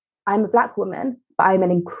I'm a Black woman, but I'm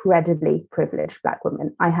an incredibly privileged Black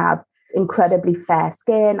woman. I have incredibly fair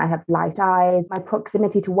skin. I have light eyes. My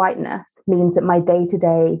proximity to whiteness means that my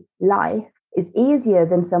day-to-day life is easier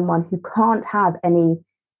than someone who can't have any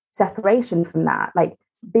separation from that. Like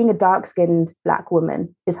being a dark-skinned Black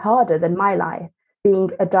woman is harder than my life.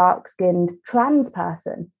 Being a dark-skinned trans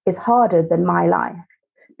person is harder than my life.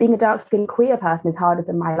 Being a dark-skinned queer person is harder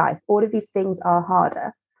than my life. All of these things are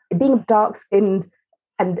harder. Being dark-skinned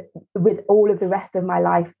and with all of the rest of my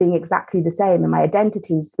life being exactly the same and my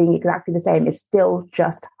identities being exactly the same, is still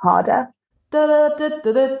just harder.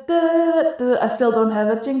 I still don't have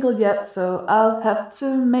a jingle yet, so I'll have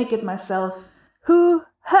to make it myself. Who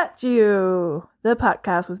Hurt You? The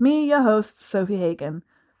podcast with me, your host, Sophie Hagen.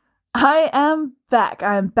 I am back.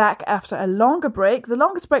 I am back after a longer break, the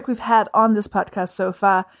longest break we've had on this podcast so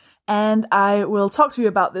far. And I will talk to you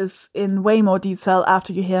about this in way more detail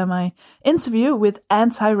after you hear my interview with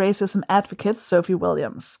anti-racism advocate Sophie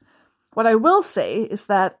Williams. What I will say is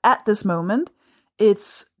that at this moment,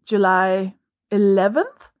 it's July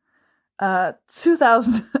 11th,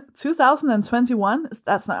 2021.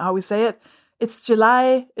 That's not how we say it. It's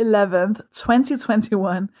July 11th,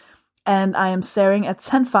 2021. And I am staring at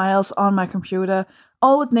 10 files on my computer,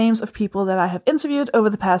 all with names of people that I have interviewed over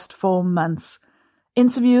the past 4 months.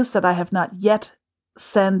 Interviews that I have not yet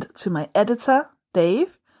sent to my editor,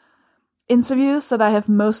 Dave. Interviews that I have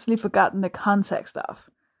mostly forgotten the context of.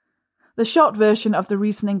 The short version of the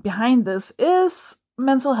reasoning behind this is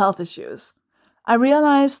mental health issues. I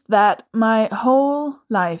realized that my whole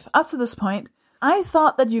life, up to this point, I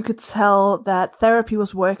thought that you could tell that therapy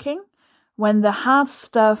was working when the hard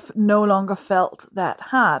stuff no longer felt that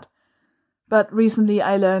hard. But recently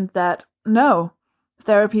I learned that no,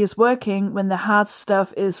 therapy is working when the hard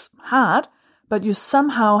stuff is hard, but you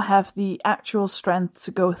somehow have the actual strength to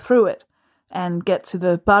go through it and get to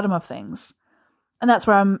the bottom of things. And that's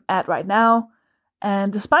where I'm at right now.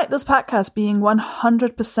 And despite this podcast being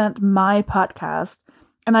 100% my podcast,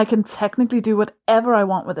 and I can technically do whatever I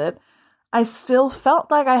want with it, I still felt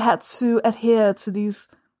like I had to adhere to these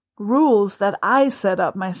rules that I set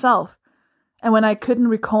up myself. And when I couldn't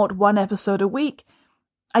record one episode a week,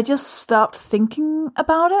 I just stopped thinking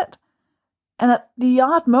about it. And at the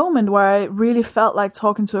odd moment where I really felt like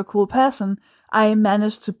talking to a cool person, I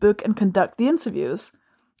managed to book and conduct the interviews,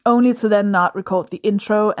 only to then not record the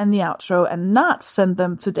intro and the outro and not send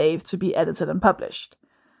them to Dave to be edited and published.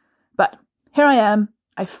 But here I am.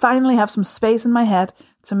 I finally have some space in my head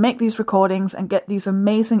to make these recordings and get these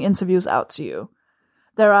amazing interviews out to you.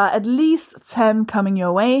 There are at least 10 coming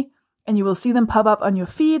your way, and you will see them pop up on your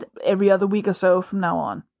feed every other week or so from now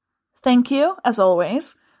on. Thank you, as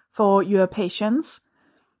always, for your patience.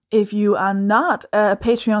 If you are not a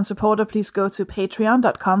Patreon supporter, please go to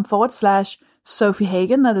patreon.com/Sophie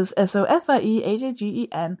Hagen, that is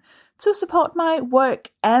SOFIEHAGEN, to support my work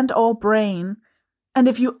and or brain. And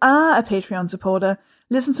if you are a Patreon supporter,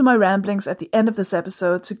 listen to my ramblings at the end of this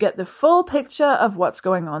episode to get the full picture of what's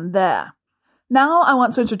going on there. Now I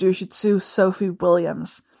want to introduce you to Sophie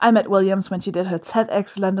Williams. I met Williams when she did her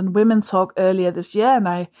TEDx London Women Talk earlier this year, and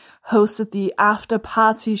I hosted the after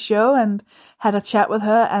party show and had a chat with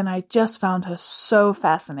her, and I just found her so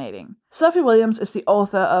fascinating. Sophie Williams is the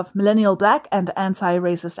author of Millennial Black and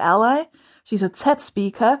Anti-Racist Ally. She's a TED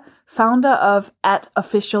speaker, founder of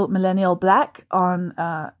 @OfficialMillennialBlack on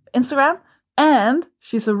Instagram, and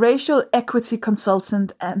she's a racial equity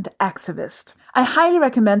consultant and activist. I highly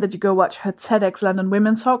recommend that you go watch her TEDx London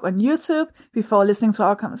Women Talk on YouTube before listening to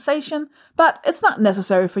our conversation, but it's not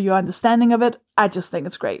necessary for your understanding of it. I just think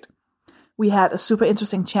it's great. We had a super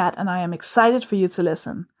interesting chat, and I am excited for you to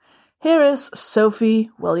listen. Here is Sophie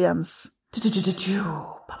Williams.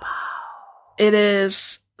 It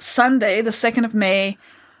is Sunday, the 2nd of May.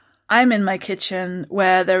 I'm in my kitchen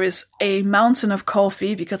where there is a mountain of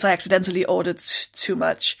coffee because I accidentally ordered too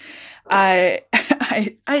much. I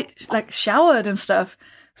like showered and stuff,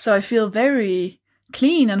 so I feel very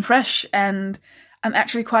clean and fresh, and I'm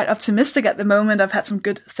actually quite optimistic at the moment. I've had some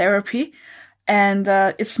good therapy, and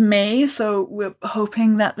it's May, so we're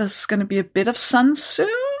hoping that there's going to be a bit of sun soon.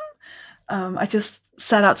 I just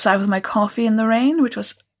sat outside with my coffee in the rain, which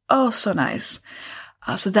was so nice.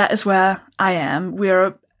 So that is where I am.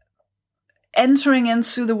 We're entering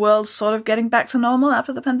into the world sort of getting back to normal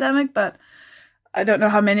after the pandemic, but I don't know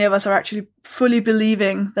how many of us are actually fully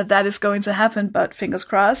believing that that is going to happen, but fingers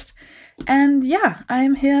crossed. And yeah, I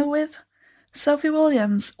am here with Sophie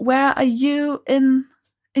Williams. Where are you in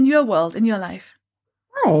your world, in your life?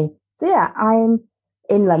 Hi. So yeah, I'm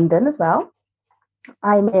in London as well.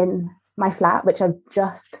 I'm in my flat, which I've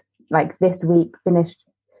just this week finished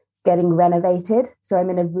getting renovated. So I'm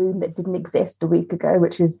in a room that didn't exist a week ago,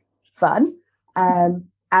 which is fun.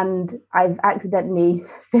 And I've accidentally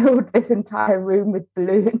filled this entire room with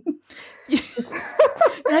balloons.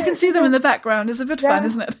 I can see them in the background. It's a bit fun,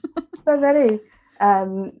 isn't it? So funny.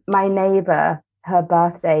 My neighbour, her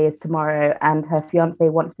birthday is tomorrow, and her fiance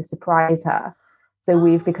wants to surprise her. So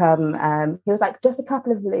we've become, he was like, just a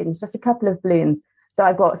couple of balloons. So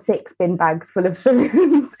I've got 6 bin bags full of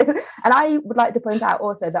balloons. And I would like to point out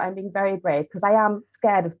also that I'm being very brave because I am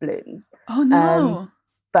scared of balloons. Oh, no.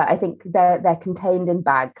 But I think they're contained in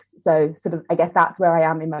bags. So sort of, I guess that's where I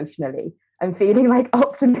am emotionally. I'm feeling like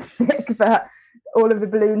optimistic that all of the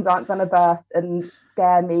balloons aren't going to burst and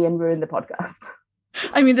scare me and ruin the podcast.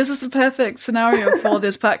 I mean, this is the perfect scenario for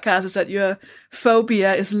this podcast, is that your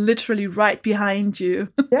phobia is literally right behind you,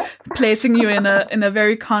 placing you in a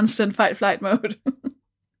very constant fight-flight mode.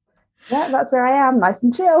 Yeah, that's where I am, nice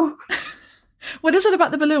and chill. What is it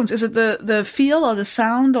about the balloons? Is it the feel or the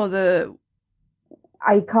sound or the...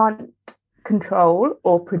 I can't control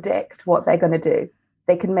or predict what they're going to do.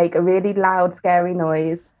 They can make a really loud, scary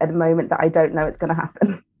noise at a moment that I don't know it's going to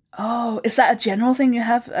happen. Oh, is that a general thing you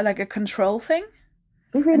have, like a control thing?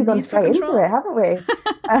 We've really gone straight into it, haven't we?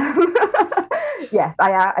 Yes,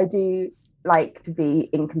 I do like to be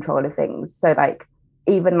in control of things. So like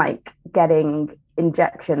even like getting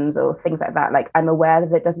injections or things like that, like I'm aware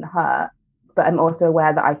that it doesn't hurt, but I'm also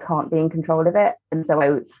aware that I can't be in control of it. And so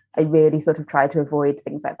I really sort of try to avoid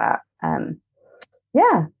things like that.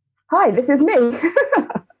 Yeah. Hi, this is me.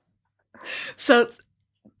 So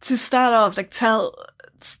to start off, like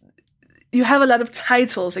you have a lot of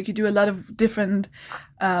titles, like you do a lot of different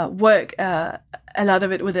work, a lot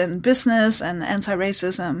of it within business and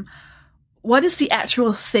anti-racism. What is the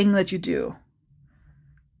actual thing that you do?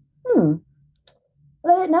 Well, I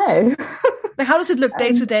don't know. Like, how does it look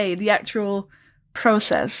day to day, the actual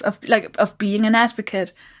process of being an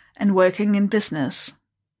advocate and working in business?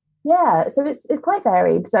 Yeah, so it's quite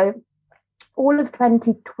varied. So all of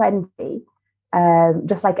 2020,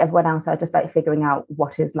 just like everyone else, I was just like figuring out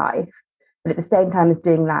what is life. But at the same time as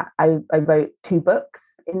doing that, I wrote 2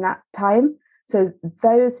 books in that time. So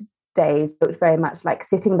those days looked very much like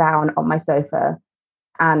sitting down on my sofa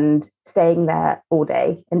and staying there all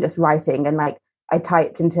day and just writing. And like I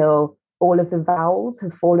typed until all of the vowels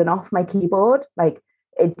have fallen off my keyboard. Like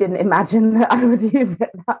it didn't imagine that I would use it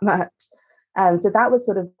that much. So that was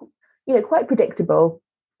sort of, quite predictable.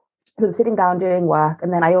 So I'm sitting down doing work.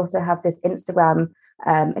 And then I also have this Instagram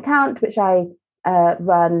account, which I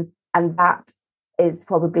run. And that is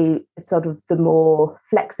probably sort of the more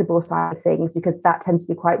flexible side of things, because that tends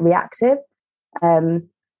to be quite reactive.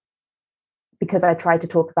 Because I try to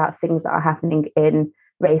talk about things that are happening in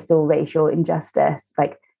racial injustice,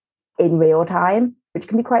 like in real time, which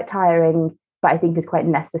can be quite tiring, but I think is quite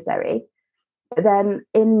necessary. But then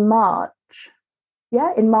in March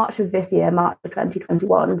of this year, March of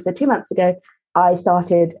 2021, so 2 months ago, I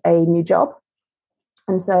started a new job.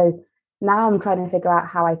 And so now I'm trying to figure out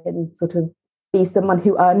how I can sort of be someone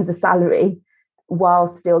who earns a salary while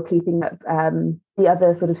still keeping up the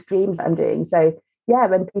other sort of streams that I'm doing. So yeah,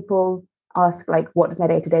 when people ask like, what does my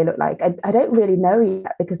day-to-day look like? I don't really know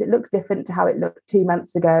yet, because it looks different to how it looked 2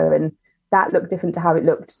 months ago. And that looked different to how it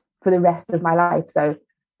looked for the rest of my life. So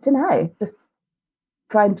I don't know, just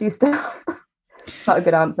try and do stuff. Not a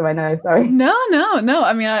good answer, I know, sorry. No.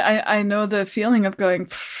 I mean, I know the feeling of going,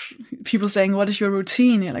 people saying, what is your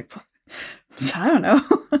routine? You're like, I don't know.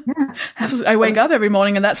 Yeah. I wake up every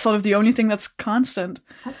morning and that's sort of the only thing that's constant.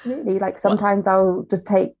 Absolutely. Like sometimes I'll just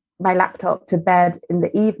take my laptop to bed in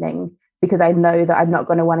the evening because I know that I'm not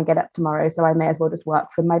going to want to get up tomorrow. So I may as well just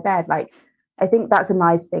work from my bed. Like, I think that's a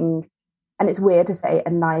nice thing. And it's weird to say a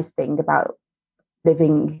nice thing about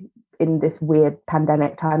living in this weird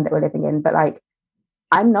pandemic time that we're living in. But like,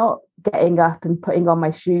 I'm not getting up and putting on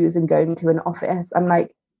my shoes and going to an office. I'm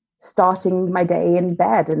like starting my day in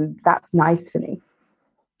bed, and that's nice for me.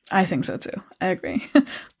 I think so too. I agree.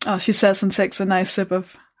 Oh, she says and takes a nice sip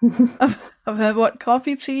of her what,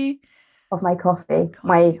 coffee, tea? Of my coffee.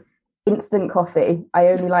 My instant coffee. I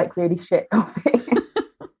only like really shit coffee.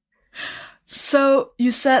 So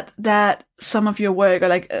you said that some of your work, or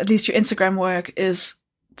like at least your Instagram work, is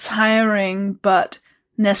tiring but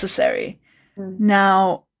necessary.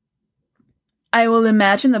 Now, I will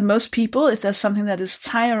imagine that most people, if there's something that is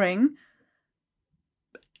tiring,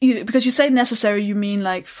 because you say necessary, you mean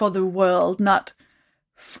like for the world, not,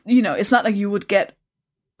 it's not like you would get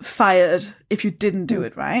fired if you didn't do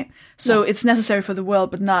it, right? So it's necessary for the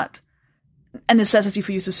world, but not a necessity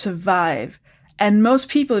for you to survive. And most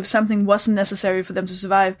people, if something wasn't necessary for them to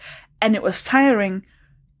survive and it was tiring,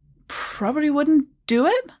 probably wouldn't do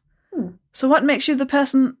it. So what makes you the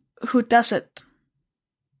person who does it?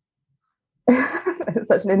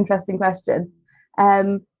 Such an interesting question.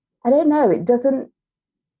 I don't know.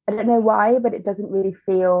 I don't know why, but it doesn't really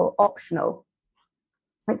feel optional.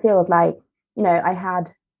 It feels like,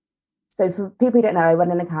 so for people who don't know, I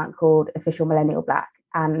run an account called Official Millennial Black.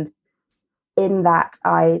 And in that,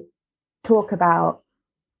 I talk about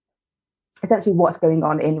essentially what's going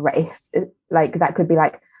on in race. Like, that could be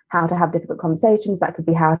like how to have difficult conversations. That could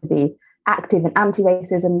be how to be active in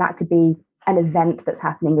anti-racism. That could be an event that's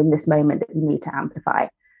happening in this moment that we need to amplify.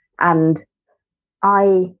 And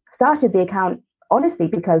I started the account honestly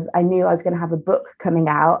because I knew I was going to have a book coming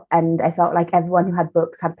out, and I felt like everyone who had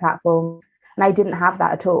books had platforms, and I didn't have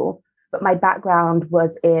that at all. But my background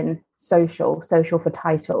was in social for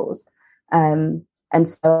titles. And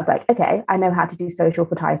so I was like, okay, I know how to do social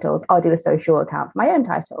for titles. I'll do a social account for my own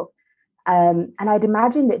title. And I'd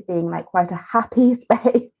imagined it being like quite a happy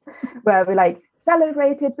space where we like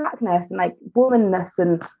celebrated Blackness and like womanness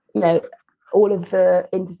and, all of the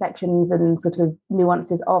intersections and sort of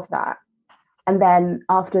nuances of that. And then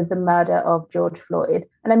after the murder of George Floyd,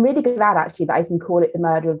 and I'm really glad actually that I can call it the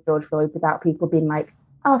murder of George Floyd without people being like,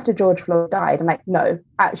 after George Floyd died. I'm like, no,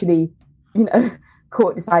 actually,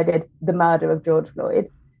 court decided the murder of George Floyd.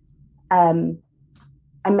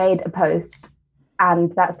 I made a post,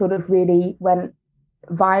 and that sort of really went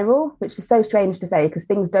viral, which is so strange to say because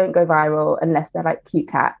things don't go viral unless they're like cute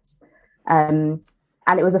cats.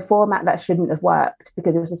 And it was a format that shouldn't have worked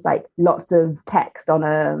because it was just like lots of text on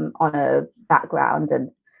a background.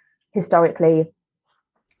 And historically,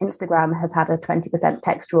 Instagram has had a 20%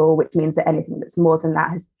 text rule, which means that anything that's more than that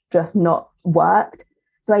has just not worked.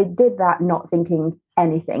 So I did that not thinking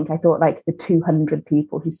anything. I thought like the 200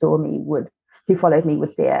 people who followed me would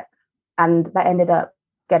see it. And that ended up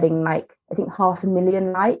getting like, I think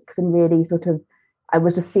 500,000 likes, and really sort of, I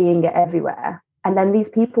was just seeing it everywhere. And then these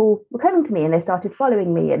people were coming to me and they started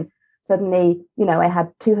following me. And suddenly, I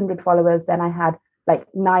had 200 followers. Then I had like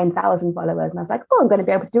 9,000 followers. And I was like, oh, I'm going to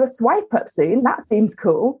be able to do a swipe up soon. That seems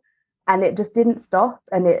cool. And it just didn't stop.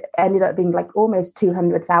 And it ended up being like almost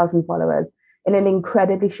 200,000 followers in an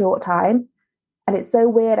incredibly short time. And it's so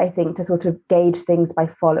weird, I think, to sort of gauge things by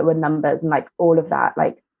follower numbers and like all of that.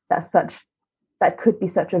 Like that could be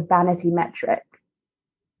such a vanity metric.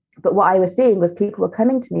 But what I was seeing was people were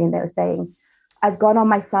coming to me and they were saying, I've gone on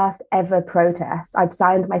my first ever protest. I've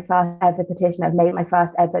signed my first ever petition. I've made my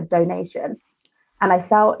first ever donation. And I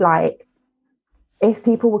felt like if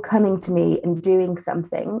people were coming to me and doing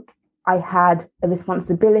something, I had a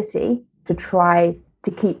responsibility to try to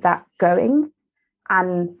keep that going.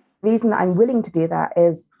 And the reason that I'm willing to do that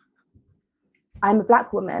is I'm a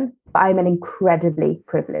Black woman, but I'm an incredibly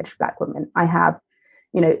privileged Black woman. I have,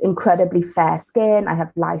 incredibly fair skin. I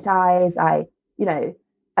have light eyes.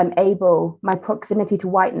 I'm able, my proximity to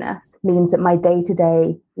whiteness means that my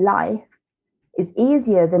day-to-day life is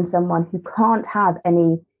easier than someone who can't have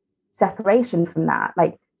any separation from that.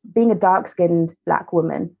 Like being a dark-skinned Black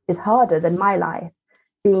woman is harder than my life.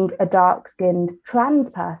 Being a dark-skinned trans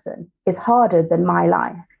person is harder than my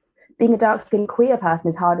life. Being a dark-skinned queer person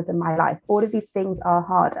is harder than my life. All of these things are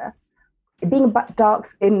harder. Being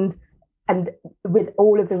dark-skinned and with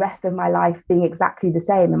all of the rest of my life being exactly the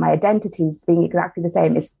same and my identities being exactly the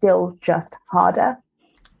same, it's still just harder.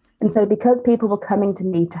 And so because people were coming to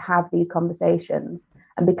me to have these conversations,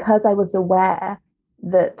 and because I was aware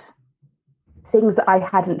that things that I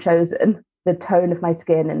hadn't chosen, the tone of my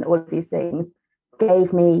skin and all of these things,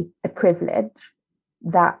 gave me a privilege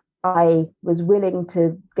that I was willing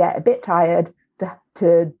to get a bit tired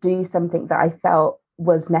to do something that I felt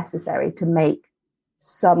was necessary to make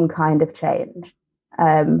some kind of change.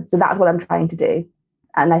 So that's what I'm trying to do.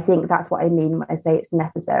 And I think that's what I mean when I say it's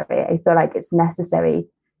necessary. I feel like it's necessary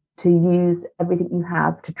to use everything you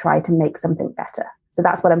have to try to make something better. So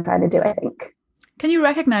that's what I'm trying to do, I think. Can you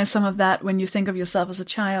recognize some of that when you think of yourself as a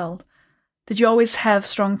child? Did you always have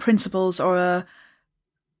strong principles or a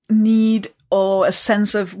need or a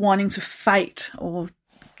sense of wanting to fight or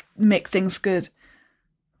make things good?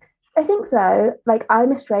 I think so. Like,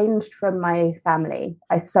 I'm estranged from my family.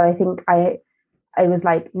 So I think I was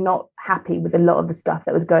like not happy with a lot of the stuff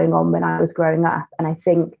that was going on when I was growing up. And I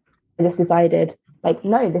think I just decided like,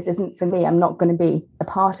 no, this isn't for me. I'm not going to be a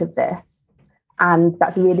part of this. And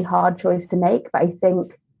that's a really hard choice to make. But I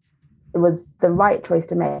think it was the right choice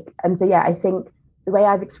to make. And so, yeah, I think the way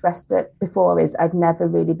I've expressed it before is I've never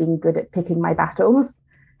really been good at picking my battles.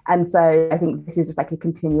 And so I think this is just like a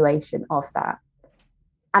continuation of that.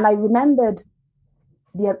 And I remembered,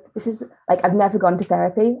 this is like, I've never gone to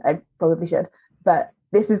therapy. I probably should, but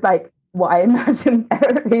this is like what I imagine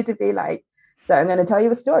therapy to be like. So I'm going to tell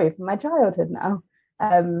you a story from my childhood now.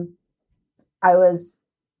 I was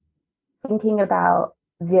thinking about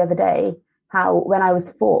the other day how when I was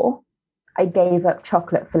 4, I gave up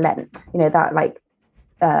chocolate for Lent, that like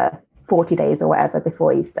 40 days or whatever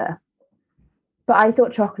before Easter. But I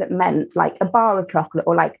thought chocolate meant like a bar of chocolate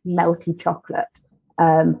or like melty chocolate.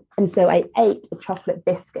 And so I ate a chocolate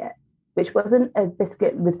biscuit, which wasn't a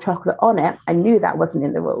biscuit with chocolate on it. I knew that wasn't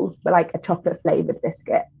in the rules, but like a chocolate flavored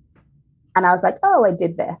biscuit. And I was like, oh, I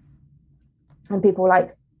did this. And people were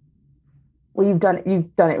like, well, you've done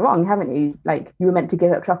it wrong, haven't you? Like, you were meant to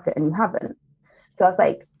give up chocolate and you haven't. So I was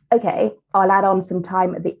like, okay, I'll add on some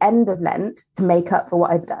time at the end of Lent to make up for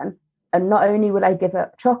what I've done. And not only will I give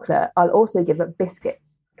up chocolate, I'll also give up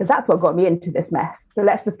biscuits, because that's what got me into this mess. So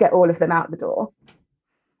let's just get all of them out the door.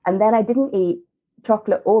 And then I didn't eat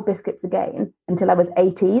chocolate or biscuits again until I was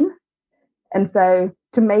 18. And so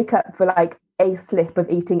to make up for like a slip of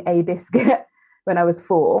eating a biscuit when I was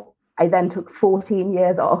 4, I then took 14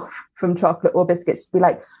 years off from chocolate or biscuits to be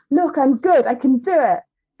like, look, I'm good, I can do it.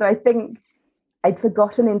 So I think I'd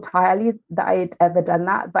forgotten entirely that I'd ever done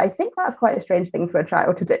that. But I think that's quite a strange thing for a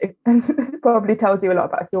child to do. And it probably tells you a lot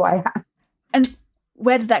about who I am. And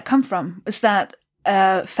where did that come from? Is that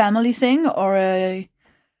a family thing, or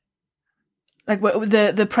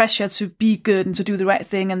the pressure to be good and to do the right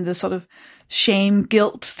thing, and the sort of shame,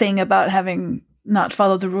 guilt thing about having not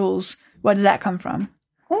followed the rules? Where did that come from?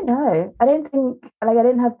 I don't know. I don't think I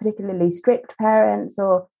didn't have particularly strict parents,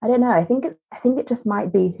 or I don't know. I think it just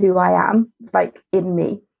might be who I am. It's like in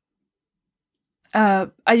me. Are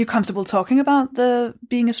you comfortable talking about the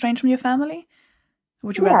being estranged from your family?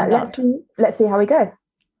 Would you rather not? Let's see how we go.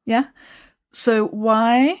 Yeah. So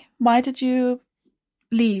why did you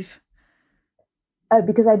leave? Oh,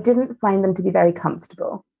 because I didn't find them to be very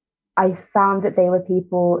comfortable. I found that they were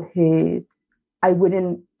people who I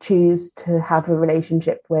wouldn't choose to have a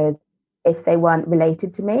relationship with if they weren't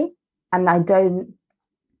related to me. And I don't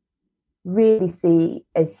really see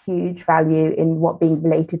a huge value in what being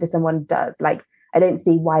related to someone does. Like, I don't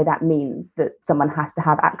see why that means that someone has to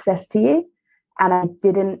have access to you. And I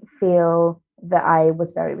didn't feel that I was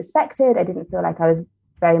very respected. I didn't feel like I was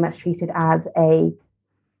very much treated as a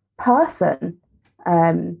person,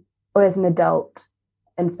 or as an adult.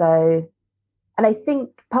 And I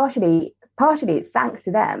think partially it's thanks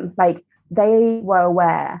to them. Like, they were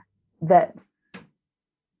aware that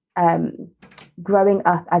growing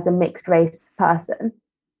up as a mixed race person,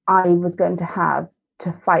 I was going to have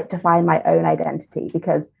to fight to find my own identity,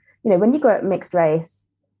 because, when you grow up mixed race,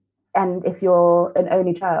 and if you're an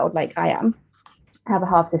only child like I am, I have a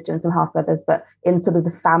half sister and some half brothers, but in sort of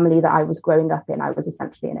the family that I was growing up in, I was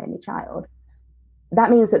essentially an only child. That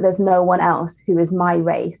means that there's no one else who is my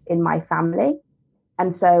race in my family.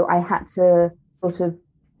 And so I had to sort of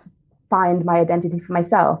find my identity for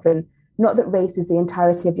myself. And not that race is the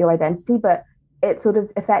entirety of your identity, but it sort of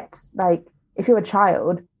affects, like, if you're a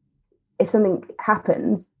child, if something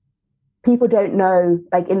happens, people don't know,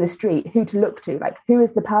 like, in the street, who to look to. Like, who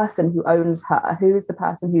is the person who owns her? Who is the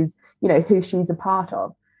person who's, who she's a part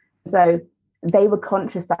of? So they were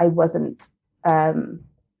conscious that I wasn't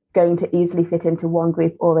going to easily fit into one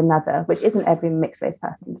group or another, which isn't every mixed race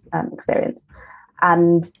person's experience.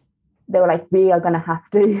 And they were like, we are going to have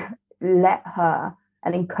to let her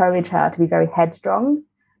and encourage her to be very headstrong.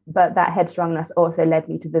 But that headstrongness also led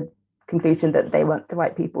me to the conclusion that they weren't the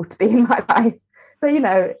right people to be in my life. So,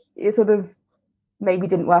 it sort of maybe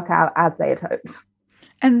didn't work out as they had hoped.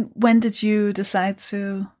 And when did you decide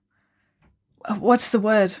to, what's the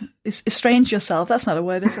word? Estrange yourself? That's not a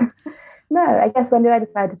word, is it? No, I guess when did I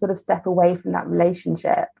decide to sort of step away from that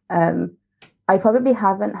relationship? I probably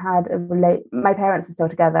haven't had my parents are still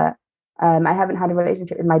together. I haven't had a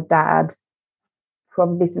relationship with my dad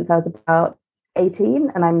probably since I was about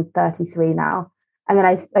 18, and I'm 33 now. And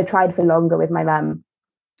then I tried for longer with my mum,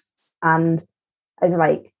 and I was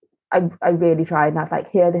like, I really tried. And I was like,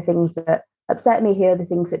 here are the things that upset me. Here are the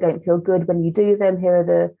things that don't feel good when you do them. Here are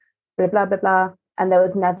the blah, blah, blah, blah. And there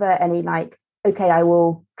was never any like, okay, I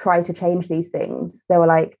will try to change these things. They were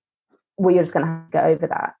like, well, you're just going to have to get over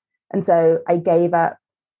that. And so I gave up,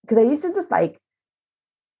 because I used to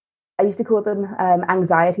call them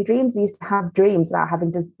anxiety dreams. I used to have dreams about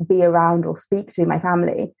having to be around or speak to my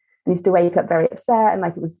family. I used to wake up very upset, and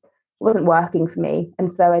like it wasn't working for me. And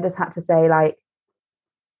so I just had to say, like,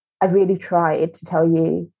 I've really tried to tell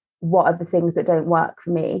you what are the things that don't work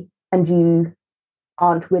for me, and you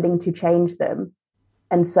aren't willing to change them.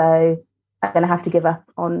 And so I'm going to have to give up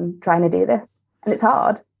on trying to do this. And it's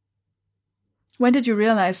hard. When did you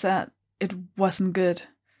realize that it wasn't good?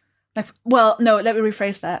 Like, well, no, let me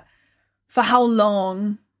rephrase that. For how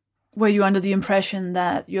long were you under the impression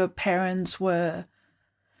that your parents were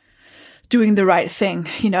doing the right thing?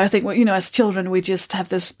 I think, as children, we just have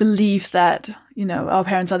this belief that, our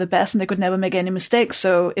parents are the best and they could never make any mistakes.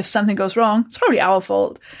 So if something goes wrong, it's probably our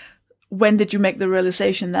fault. When did you make the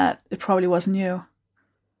realization that it probably wasn't you?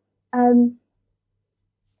 I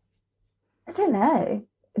don't know.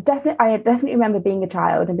 I definitely remember being a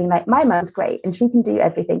child and being like, my mum's great and she can do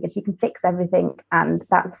everything and she can fix everything and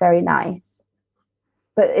that's very nice.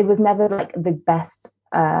 But it was never like the best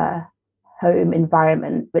home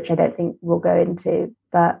environment, which I don't think we'll go into.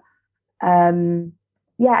 But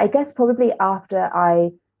I guess probably after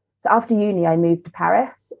uni, I moved to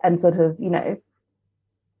Paris and sort of,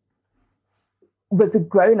 was a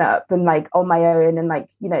grown up and like on my own and like,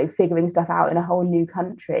 figuring stuff out in a whole new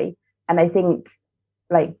country. And I think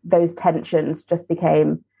like those tensions just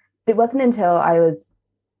became, it wasn't until I was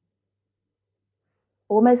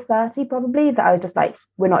almost 30 probably that I was just like,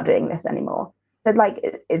 we're not doing this anymore. So like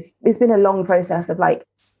it's been a long process of like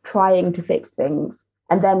trying to fix things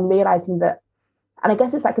and then realizing that, and I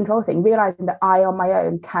guess it's that control thing, realizing that I on my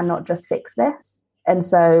own cannot just fix this. And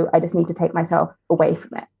so I just need to take myself away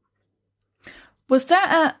from it. Was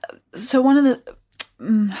there so one of the,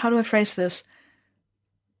 how do I phrase this?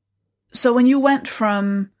 So when you went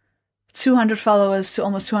from 200 followers to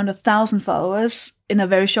almost 200,000 followers in a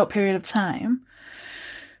very short period of time,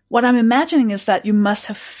 what I'm imagining is that you must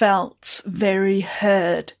have felt very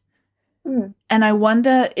heard. And I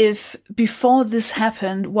wonder if before this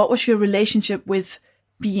happened, what was your relationship with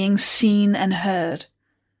being seen and heard?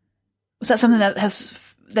 Was that something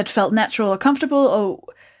that felt natural or comfortable, or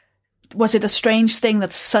was it a strange thing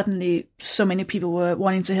that suddenly so many people were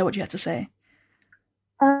wanting to hear what you had to say?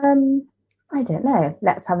 I don't know.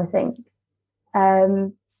 Let's have a think.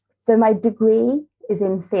 So my degree is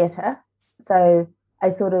in theatre. So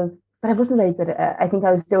but I wasn't very good at it. I think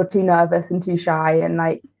I was still too nervous and too shy and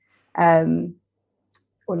like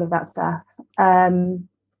all of that stuff. But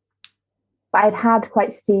I'd had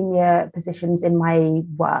quite senior positions in my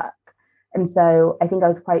work. And so I think I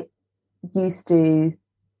was quite used to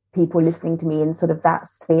people listening to me in sort of that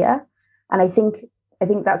sphere. And I think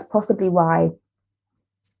that's possibly why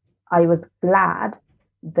I was glad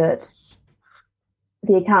that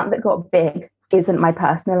the account that got big isn't my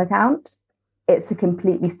personal account. It's a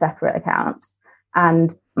completely separate account.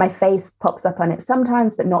 And my face pops up on it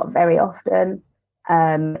sometimes, but not very often.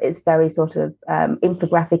 It's very sort of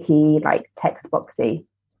infographic-y, like text boxy.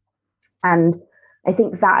 And I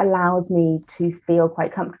think that allows me to feel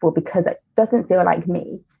quite comfortable because it doesn't feel like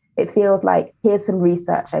me. It feels like here's some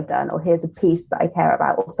research I've done, or here's a piece that I care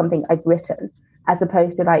about, or something I've written, as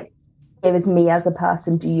opposed to like, here is me as a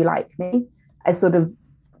person, do you like me? I sort of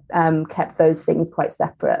kept those things quite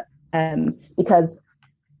separate because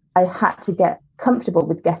I had to get comfortable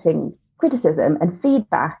with getting criticism and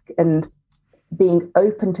feedback and being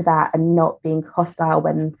open to that and not being hostile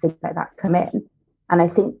when things like that come in. And I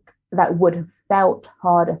think that would have felt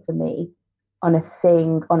harder for me on a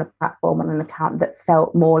platform, on an account that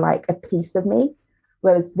felt more like a piece of me,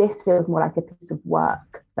 whereas this feels more like a piece of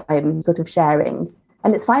work that I'm sort of sharing.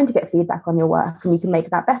 And it's fine to get feedback on your work and you can make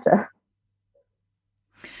that better.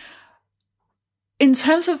 In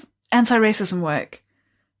terms of anti-racism work,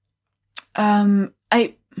 what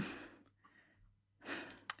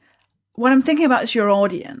I'm thinking about is your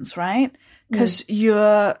audience, right? Because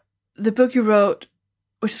the book you wrote,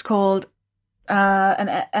 which is called an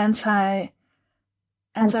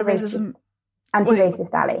anti-racism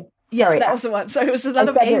anti-racist ally. Yes, Sorry, that was the one. So it was a lot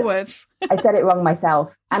of A words. I said it wrong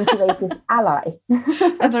myself. Anti-racist ally.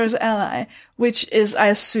 Anti-racist ally, which is, I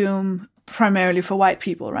assume, primarily for white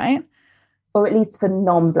people, right? Or at least for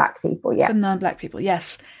non-Black people, yeah. For non-Black people,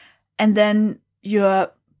 yes. And then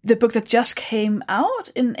the book that just came out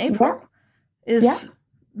in April is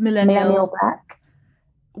Millennial Black,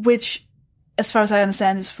 which, as far as I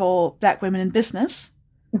understand, is for Black women in business.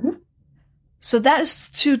 Mm-hmm. So that is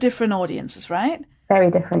two different audiences, right?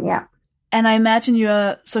 Very different, yeah. And I imagine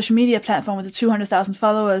your social media platform with the 200,000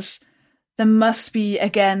 followers, there must be,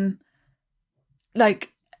 again,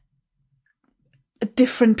 like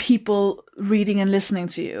different people reading and listening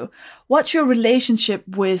to you. What's your relationship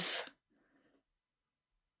with,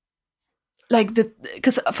 like,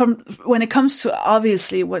 because when it comes to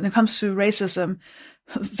racism,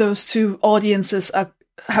 those two audiences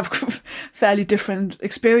have fairly different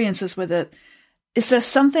experiences with it. Is there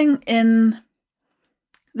something in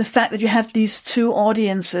the fact that you have these two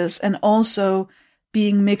audiences and also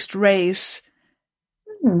being mixed race?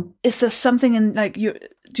 Is there something in, like,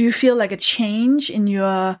 do you feel like a change in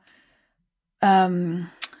your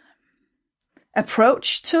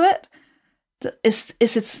approach to it?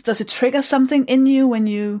 does it trigger something in you when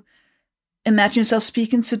you imagine yourself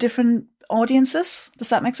speaking to different audiences? Does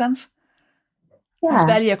that make sense? Yeah. It's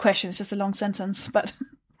barely a question, it's just a long sentence, but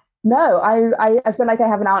no, I feel like I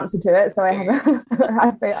have an answer to it, so I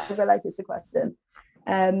feel like it's a question.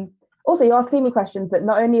 Also, you're asking me questions that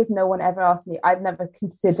not only has no one ever asked me, I've never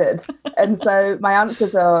considered, and so my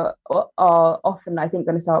answers are often, I think,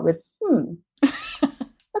 going to start with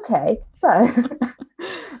okay, so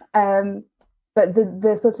but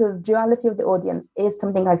the sort of duality of the audience is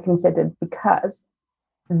something I've considered, because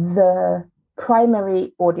the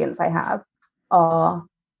primary audience I have are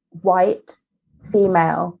white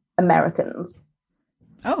female Americans,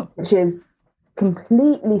 which is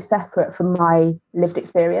completely separate from my lived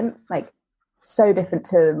experience, like so different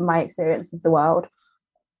to my experience of the world.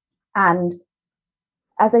 And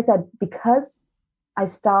as I said, because I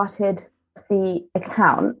started the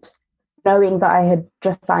account knowing that I had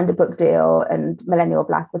just signed a book deal and Millennial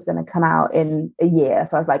Black was going to come out in a year,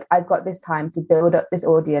 so I was like, I've got this time to build up this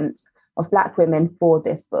audience of Black women for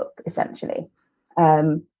this book, essentially,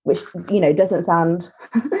 which, you know, doesn't sound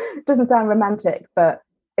romantic, but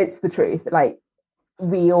it's the truth. Like, I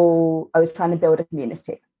was trying to build a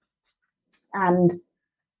community. And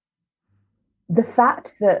the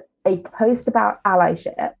fact that a post about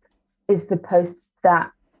allyship is the post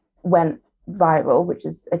that went viral, which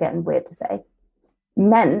is, again, weird to say,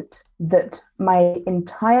 meant that my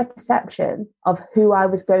entire perception of who I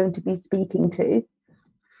was going to be speaking to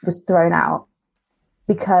was thrown out,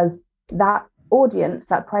 because that audience,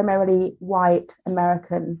 that primarily white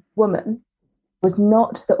American woman, was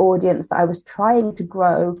not the audience that I was trying to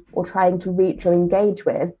grow or trying to reach or engage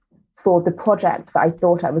with for the project that I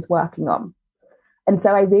thought I was working on. And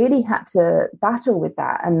so I really had to battle with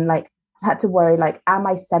that, and like had to worry, like, am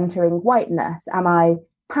I centering whiteness? Am I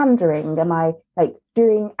pandering? Am I like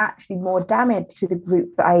doing actually more damage to the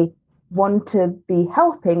group that I want to be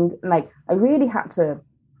helping? Like, I really had to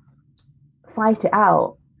fight it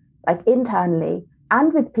out, like internally,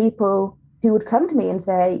 and with people who would come to me and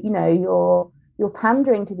say, you know, you're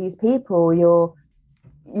pandering to these people, you're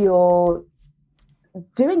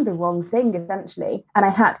doing the wrong thing, essentially. And I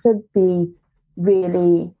had to be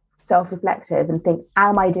really self-reflective and think,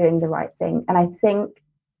 am I doing the right thing? And I think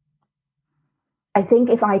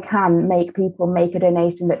if I can make people make a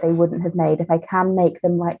donation that they wouldn't have made, if I can make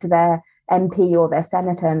them write to their MP or their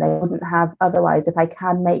senator and they wouldn't have otherwise, if I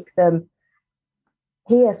can make them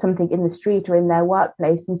hear something in the street or in their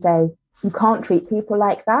workplace and say, you can't treat people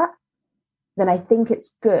like that, then I think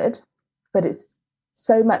it's good. But it's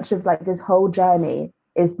so much of like this whole journey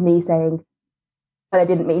is me saying, but I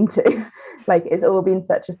didn't mean to. Like, it's all been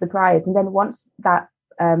such a surprise. And then once that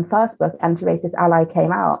first book, Anti-Racist Ally,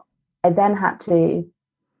 came out, I then had to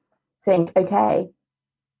think, okay,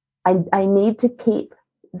 I need to keep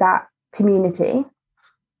that community,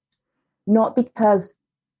 not because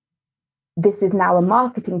this is now a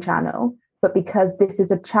marketing channel, but because this is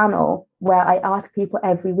a channel where I ask people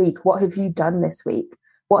every week, what have you done this week?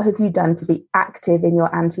 What have you done to be active in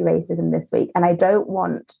your anti-racism this week? And I don't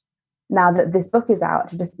want, now that this book is out,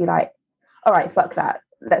 to just be like, all right, fuck that.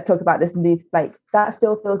 Let's talk about this new, like, that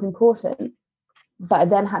still feels important. But I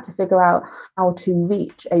then had to figure out how to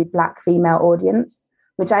reach a Black female audience,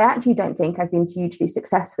 which I actually don't think I've been hugely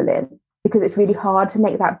successful in, because it's really hard to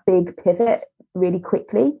make that big pivot really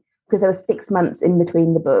quickly, because there was 6 months in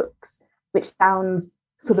between the books, which sounds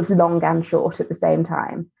sort of long and short at the same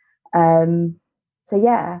time. So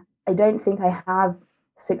yeah, I don't think I have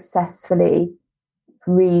successfully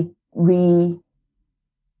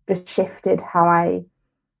just shifted how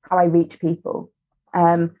I reach people.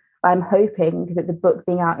 I'm hoping that the book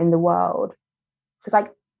being out in the world, because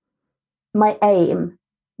like my aim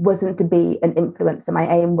wasn't to be an influencer. My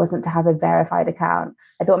aim wasn't to have a verified account.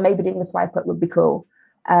 I thought maybe doing a swipe up would be cool.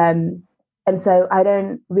 And so I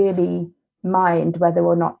don't really mind whether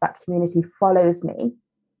or not that community follows me.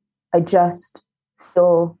 I just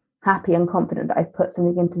feel happy and confident that I've put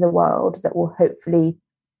something into the world that will hopefully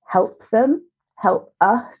help them, help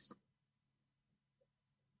us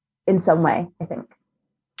in some way, I think.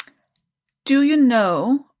 Do you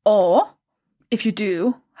know, or if you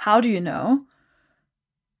do, how do you know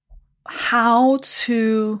how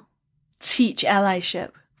to teach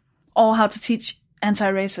allyship or how to teach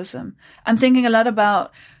anti-racism? I'm thinking a lot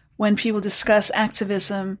about when people discuss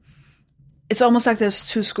activism, it's almost like there's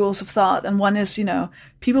two schools of thought. And one is, you know,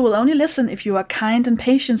 people will only listen if you are kind and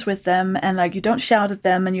patient with them and like you don't shout at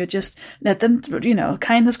them and you just let them, you know,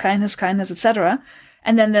 kindness, etc.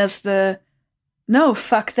 And then there's the, no,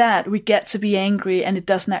 fuck that. We get to be angry and it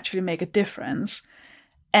doesn't actually make a difference.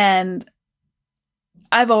 And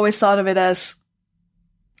I've always thought of it as,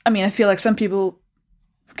 I mean, I feel like some people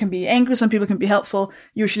can be angry, some people can be helpful.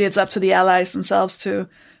 Usually it's up to the allies themselves to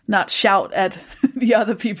not shout at the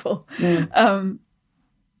other people.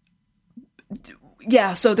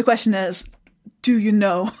 Yeah, so the question is, do you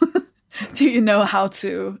know how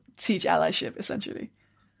to teach allyship, essentially?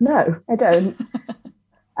 No, I don't.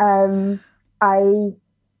 I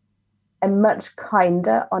am much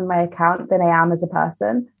kinder on my account than I am as a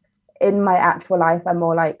person. In my actual life, I'm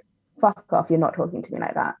more like, fuck off, you're not talking to me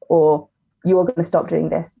like that, or you're going to stop doing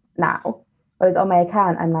this now. Whereas on my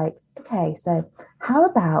account, I'm like, okay, so how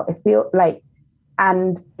about if we like,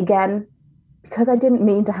 and again, because I didn't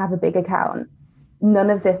mean to have a big account, none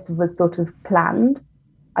of this was sort of planned.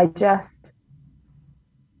 I just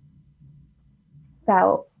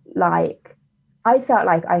felt like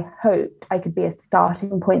I hoped I could be a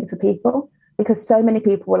starting point for people, because so many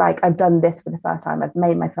people were like, I've done this for the first time, I've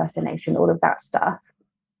made my first donation, all of that stuff.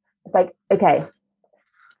 It's like, okay,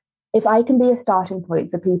 if I can be a starting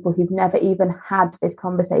point for people who've never even had this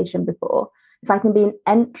conversation before, if I can be an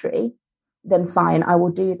entry, then fine, I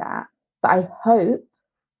will do that. But I hope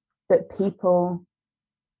that people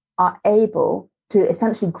are able to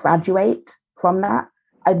essentially graduate from that.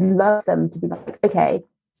 I'd love them to be like, okay,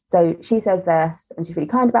 so she says this and she's really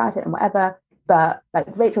kind about it and whatever, but like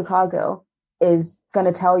Rachel Cargill is going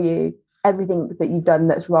to tell you everything that you've done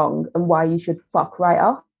that's wrong and why you should fuck right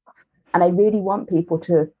off. And I really want people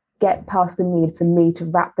to get past the need for me to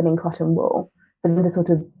wrap them in cotton wool, for them to sort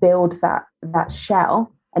of build that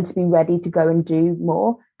shell and to be ready to go and do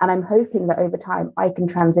more. And I'm hoping that over time I can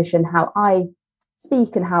transition how I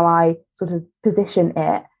speak and how I sort of position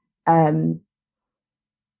it.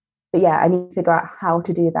 But yeah, I need to figure out how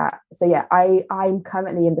to do that. So yeah, I'm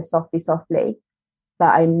currently in the softly,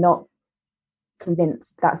 but I'm not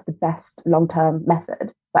convinced that's the best long-term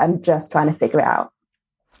method, but I'm just trying to figure it out.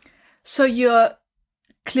 So you're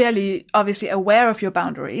clearly, obviously aware of your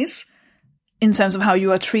boundaries in terms of how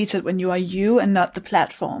you are treated when you are you and not the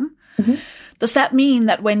platform. Mm-hmm. Does that mean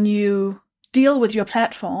that when you deal with your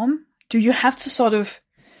platform, do you have to sort of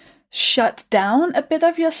shut down a bit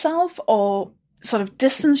of yourself or sort of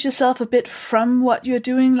distance yourself a bit from what you're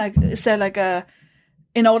doing? Like, is there like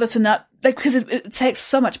in order to not, like, because it takes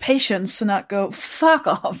so much patience to not go, fuck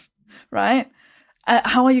off, right?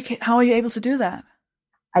 How are you able to do that?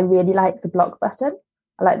 I really like the block button.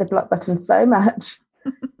 I like the block button so much.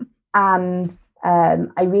 And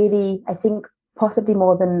I think possibly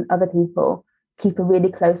more than other people, keep a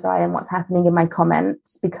really close eye on what's happening in my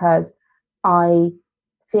comments, because I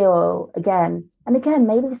feel, again,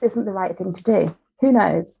 maybe this isn't the right thing to do. Who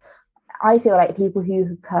knows? I feel like people who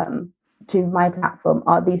have come to my platform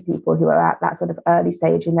are these people who are at that sort of early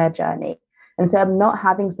stage in their journey. And so I'm not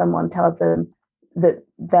having someone tell them that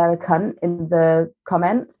they're a cunt in the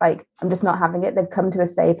comments. Like, I'm just not having it. They've come to a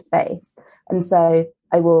safe space. And so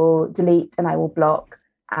I will delete and I will block.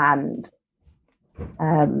 And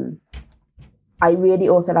I really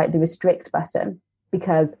also like the restrict button,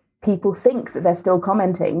 because people think that they're still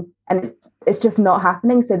commenting and it's just not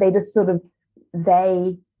happening. So they just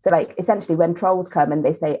like essentially when trolls come and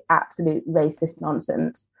they say absolute racist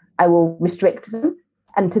nonsense, I will restrict them.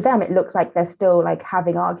 And to them, it looks like they're still like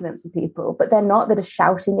having arguments with people, but they're not. They're just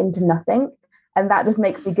shouting into nothing. And that just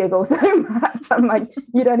makes me giggle so much. I'm like,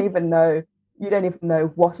 you don't even know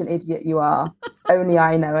what an idiot you are. Only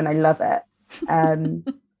I know, and I love it.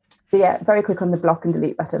 So yeah, very quick on the block and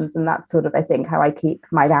delete buttons. And that's sort of, I think, how I keep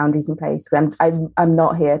my boundaries in place. I'm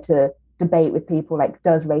not here to debate with people like,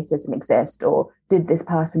 does racism exist, or did this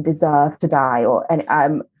person deserve to die, and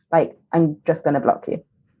I'm just going to block you.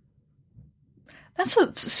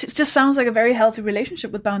 It just sounds like a very healthy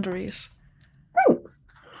relationship with boundaries. Thanks.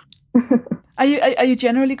 Are you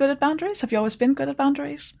generally good at boundaries? Have you always been good at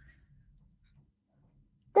boundaries?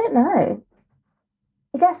 Don't know.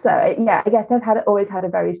 I guess so. Yeah, I guess I've always had a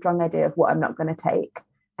very strong idea of what I'm not going to take,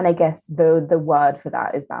 and I guess the word for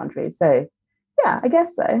that is boundaries. So yeah, I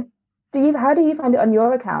guess so. How do you find it on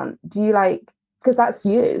your account? Do you because that's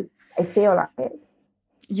you? I feel like it.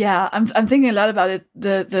 Yeah, I'm thinking a lot about it.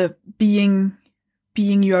 The being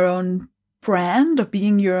your own brand or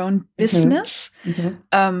being your own business.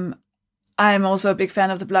 Mm-hmm. I'm also a big fan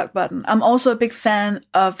of the block button. I'm also a big fan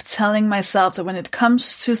of telling myself that when it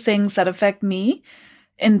comes to things that affect me,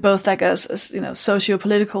 in both like a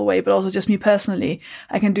socio-political way, but also just me personally,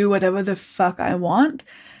 I can do whatever the fuck I want.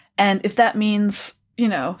 And if that means,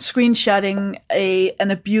 screenshotting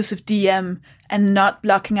an abusive DM and not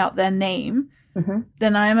blocking out their name, mm-hmm.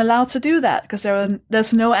 then I am allowed to do that, because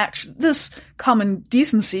there's common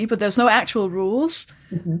decency, but there's no actual rules.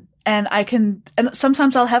 Mm-hmm. And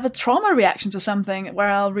sometimes I'll have a trauma reaction to something where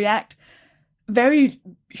I'll react very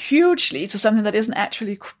hugely to something that isn't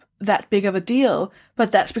actually that big of a deal,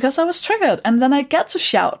 but that's because I was triggered. And then I get to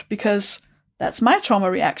shout because that's my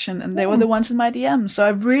trauma reaction and they were the ones in my DM. So I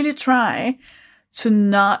really try to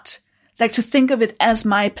not, like, to think of it as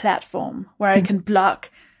my platform where I can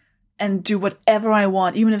block and do whatever I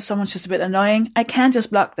want. Even if someone's just a bit annoying, I can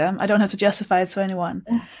just block them. I don't have to justify it to anyone.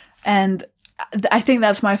 And I think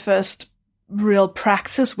that's my first real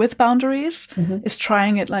practice with boundaries, is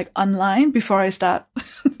trying it like online before I start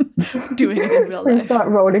doing it in real life. Start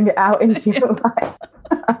rolling it out into your life.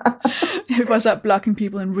 If I start blocking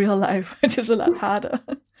people in real life, which is a lot harder.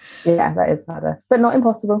 Yeah, that is harder, but not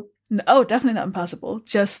impossible. No, definitely not impossible.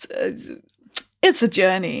 Just it's a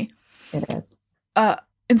journey. It is.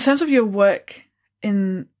 In terms of your work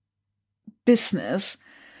in business,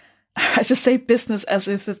 I just say business as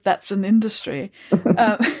if that's an industry.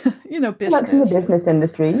 Business. Like in the business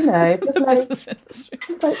industry, just like business industry.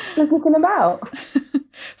 Just like business and about.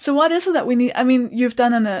 So what is it that we need? I mean, you've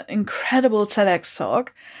done an incredible TEDx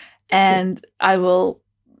talk, and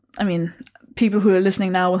people who are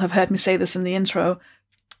listening now will have heard me say this in the intro.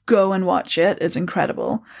 Go and watch it. It's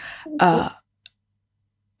incredible. I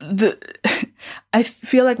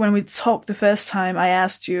feel like when we talked the first time, I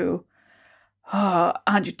asked you,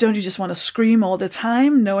 don't you just want to scream all the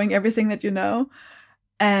time, knowing everything that you know?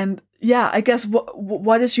 And yeah, I guess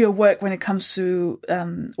what is your work when it comes to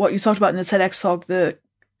what you talked about in the TEDx talk,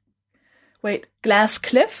 glass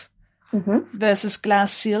cliff versus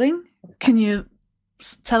glass ceiling? Can you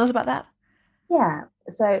tell us about that? Yeah.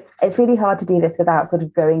 So it's really hard to do this without sort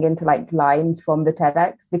of going into like lines from the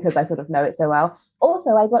TEDx because I sort of know it so well.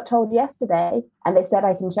 Also, I got told yesterday, and they said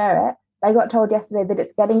I can share it, I got told yesterday that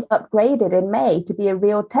it's getting upgraded in May to be a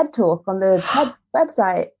real TED Talk on the TED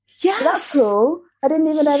website. Yes. So that's cool. I didn't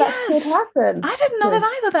even know that could happen. I didn't know that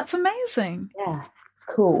either. That's amazing. Yeah, it's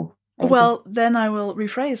cool. Well, then I will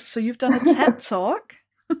rephrase. So you've done a TED Talk?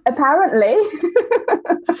 Apparently.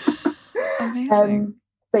 Amazing.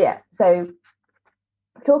 So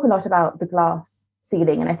I talk a lot about the glass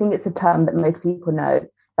ceiling, and I think it's a term that most people know,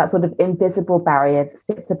 that sort of invisible barrier that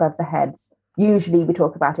sits above the heads. Usually we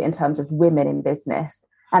talk about it in terms of women in business,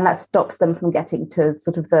 and that stops them from getting to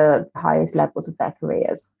sort of the highest levels of their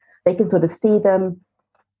careers. They can sort of see them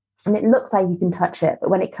and it looks like you can touch it, but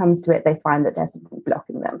when it comes to it, they find that there's something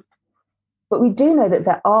blocking them. But we do know that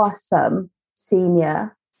there are some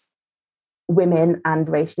senior women and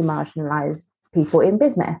racially marginalized people in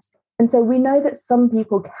business. And so we know that some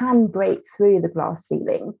people can break through the glass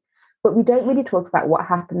ceiling, but we don't really talk about what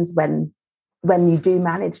happens when you do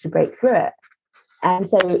manage to break through it. And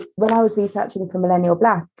so when I was researching for Millennial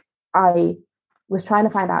Black, I was trying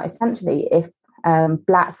to find out essentially if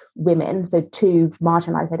Black women, so two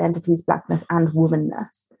marginalized identities, Blackness and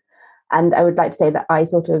womanness. And I would like to say that I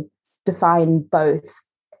sort of define both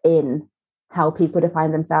in how people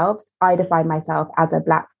define themselves. I define myself as a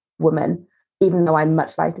Black woman, even though I'm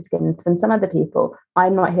much lighter skinned than some other people.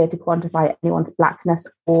 I'm not here to quantify anyone's Blackness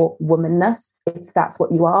or womanness. If that's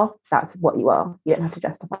what you are, that's what you are. You don't have to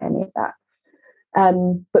justify any of that.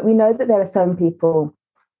 But we know that there are some people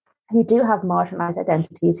who do have marginalized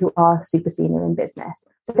identities who are super senior in business.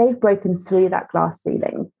 So they've broken through that glass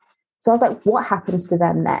ceiling. So I was like, what happens to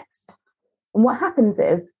them next? And what happens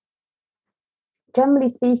is, generally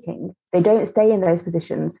speaking, they don't stay in those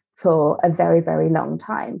positions for a very, very long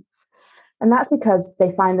time. And that's because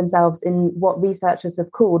they find themselves in what researchers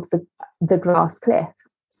have called the glass cliff.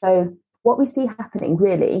 So what we see happening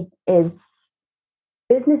really is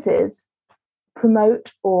businesses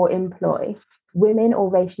promote or employ women or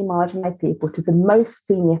racially marginalized people to the most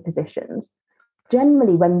senior positions,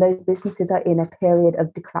 generally when those businesses are in a period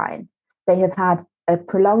of decline. They have had a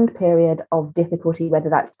prolonged period of difficulty, whether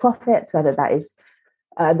that's profits, whether that is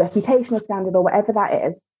a reputational scandal or whatever that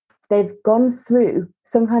is. They've gone through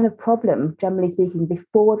some kind of problem, generally speaking,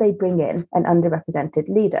 before they bring in an underrepresented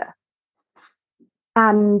leader.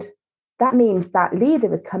 And that means that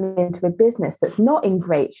leader is coming into a business that's not in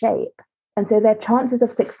great shape. And so their chances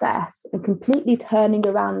of success in completely turning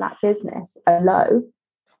around that business are low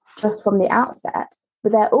just from the outset.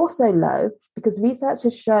 But they're also low because research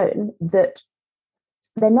has shown that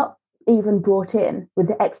they're not even brought in with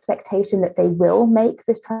the expectation that they will make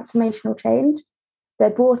this transformational change. They're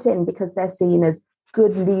brought in because they're seen as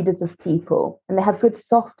good leaders of people and they have good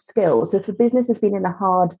soft skills. So if a business has been in a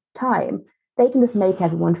hard time, they can just make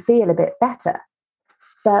everyone feel a bit better.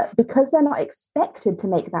 But because they're not expected to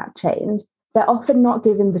make that change, they're often not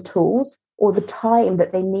given the tools or the time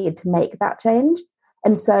that they need to make that change.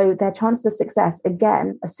 And so their chances of success,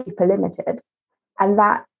 again, are super limited. And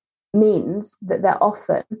that means that they're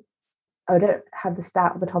often, I don't have the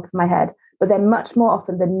stat at the top of my head, but they're much more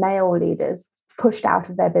often than male leaders pushed out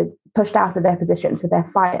of their position, so they're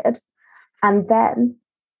fired. And then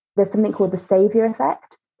there's something called the savior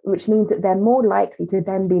effect, which means that they're more likely to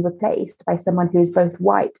then be replaced by someone who is both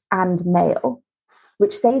white and male,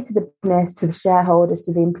 which says to the business, to the shareholders,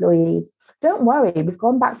 to the employees, don't worry, we've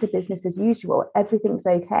gone back to business as usual, everything's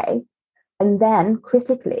okay. And then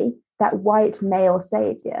critically, that white male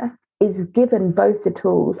savior is given both the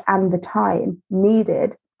tools and the time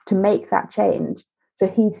needed to make that change. So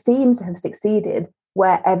he seems to have succeeded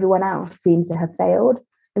where everyone else seems to have failed.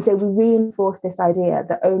 And so we reinforce this idea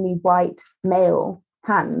that only white male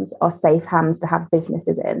hands are safe hands to have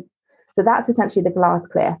businesses in. So that's essentially the glass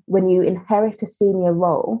clear. When you inherit a senior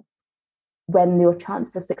role, when your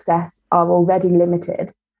chances of success are already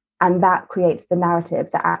limited, and that creates the narrative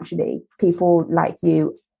that actually people like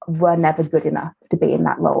you were never good enough to be in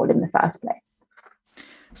that role in the first place.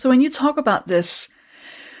 So when you talk about this,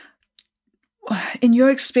 in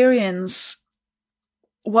your experience,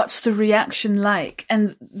 what's the reaction like?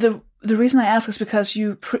 And the reason I ask is because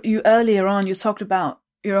you earlier on, you talked about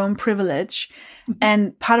your own privilege. Mm-hmm.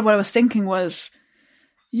 And part of what I was thinking was,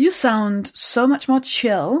 you sound so much more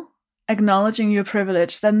chill acknowledging your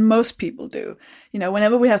privilege than most people do. You know,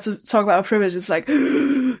 whenever we have to talk about our privilege, it's like,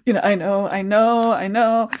 you know, I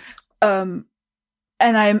know. And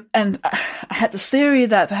I had this theory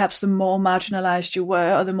that perhaps the more marginalized you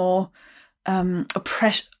were, or the more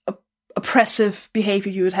oppressive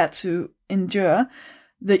behavior you would have to endure,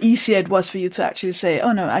 the easier it was for you to actually say,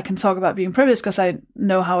 oh no, I can talk about being privileged because I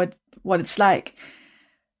know what it's like.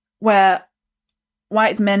 Where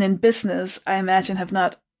white men in business, I imagine, have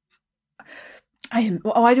not.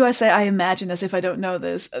 Why do I say I imagine as if I don't know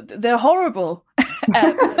this? They're horrible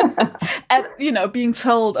at being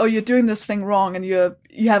told, oh, you're doing this thing wrong, and you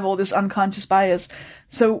have all this unconscious bias.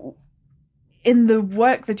 So in the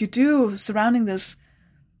work that you do surrounding this,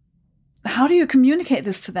 how do you communicate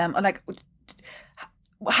this to them? Or like,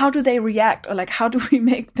 how do they react? Or like, how do we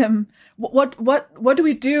make them, what do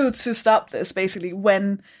we do to stop this, basically,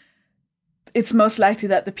 when it's most likely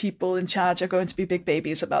that the people in charge are going to be big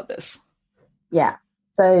babies about this? Yeah.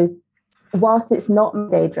 So whilst it's not my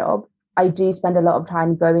day job, I do spend a lot of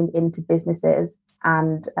time going into businesses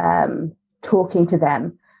and talking to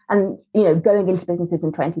them. And, going into businesses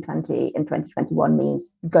in 2020 and 2021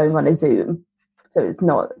 means going on a Zoom. So it's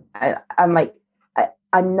not, I'm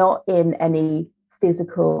not in any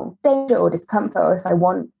physical danger or discomfort, or if I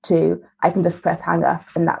want to, I can just press hang up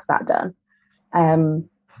and that's that done.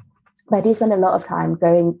 But I do spend a lot of time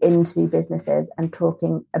going into businesses and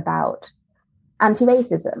talking about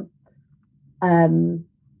anti-racism,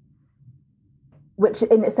 which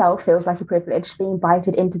in itself feels like a privilege, being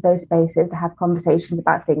invited into those spaces to have conversations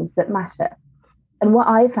about things that matter. And what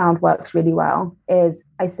I found works really well is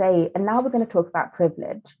I say, and now we're going to talk about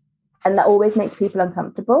privilege. And that always makes people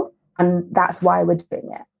uncomfortable. And that's why we're doing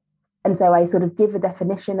it. And so I sort of give a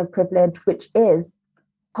definition of privilege, which is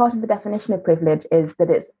part of the definition of privilege is that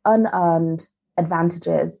it's unearned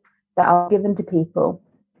advantages that are given to people.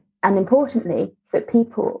 And importantly, that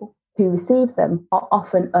people who receive them are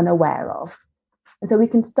often unaware of. And so we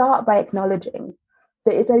can start by acknowledging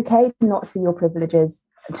that it's okay to not see your privileges,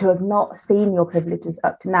 to have not seen your privileges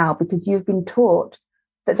up to now, because you've been taught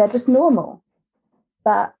that they're just normal.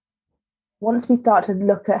 But once we start to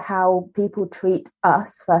look at how people treat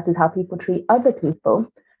us versus how people treat other people,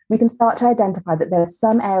 we can start to identify that there are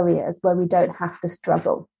some areas where we don't have to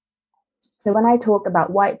struggle. So when I talk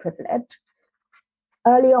about white privilege,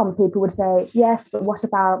 early on, people would say, yes, but what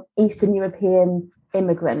about Eastern European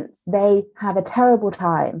immigrants? They have a terrible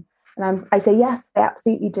time. And I say, yes, they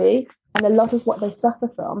absolutely do. And a lot of what they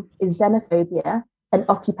suffer from is xenophobia and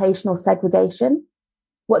occupational segregation.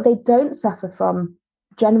 What they don't suffer from,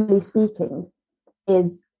 generally speaking,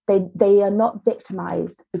 is they are not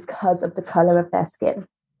victimized because of the color of their skin.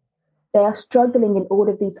 They are struggling in all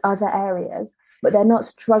of these other areas, but they're not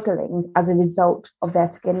struggling as a result of their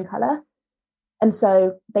skin color. And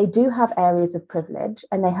so they do have areas of privilege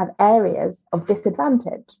and they have areas of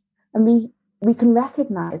disadvantage. And we can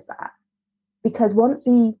recognize that, because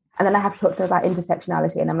and then I have to talk to them about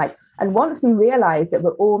intersectionality. And I'm like, and once we realize that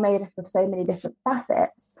we're all made up of so many different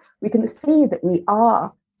facets, we can see that we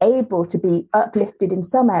are able to be uplifted in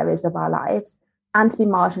some areas of our lives and to be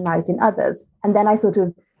marginalized in others. And then I sort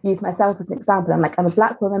of use myself as an example. I'm like, I'm a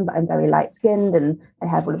Black woman, but I'm very light skinned and I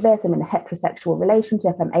have all of this. I'm in a heterosexual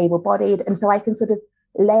relationship. I'm able bodied. And so I can sort of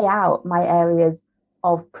lay out my areas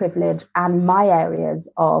of privilege and my areas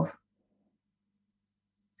of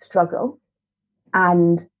struggle.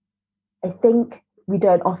 And I think we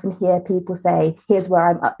don't often hear people say, here's where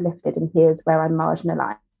I'm uplifted and here's where I'm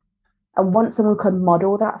marginalized. And once someone can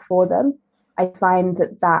model that for them, I find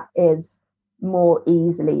that that is more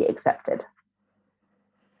easily accepted.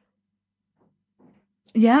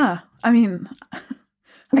 Yeah. I mean,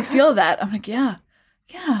 I feel that. I'm like, yeah,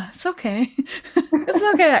 it's okay. It's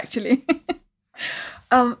okay, actually.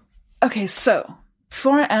 Okay, so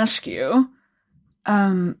before I ask you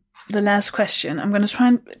the last question, I'm going to try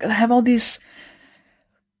and have all these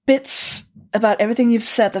bits about everything you've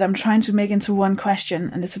said that I'm trying to make into one question,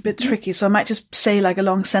 and it's a bit tricky, so I might just say like a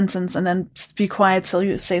long sentence and then be quiet till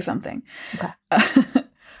you say something. Okay.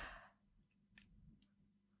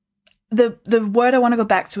 The word I want to go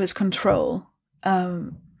back to is control,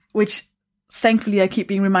 which thankfully I keep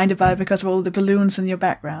being reminded by because of all the balloons in your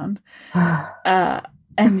background,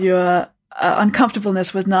 and your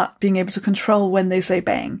uncomfortableness with not being able to control when they say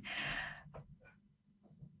bang.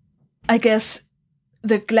 I guess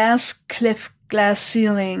the glass cliff, glass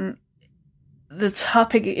ceiling, the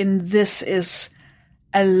topic in this is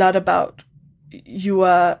a lot about you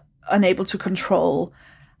are unable to control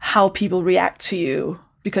how people react to you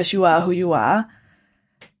because you are who you are.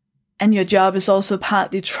 And your job is also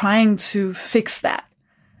partly trying to fix that.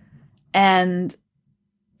 And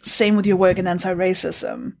same with your work in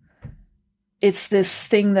anti-racism. It's this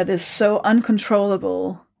thing that is so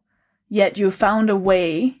uncontrollable, yet you found a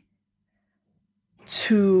way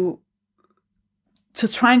to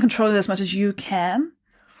try and control it as much as you can.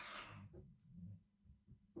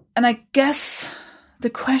 And I guess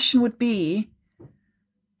the question would be,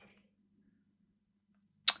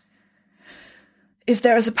 if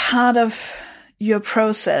there is a part of your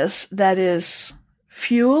process that is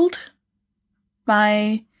fueled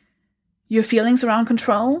by your feelings around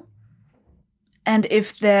control, and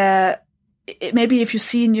if maybe if you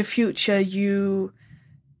see in your future you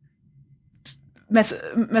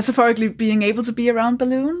metaphorically being able to be around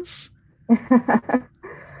balloons.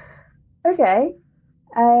 Okay.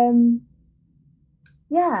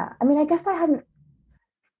 Yeah, I mean, I guess I hadn't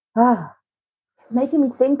making me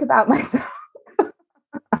think about myself.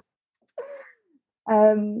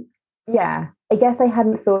 Yeah, I guess I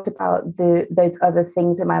hadn't thought about those other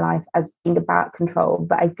things in my life as being about control,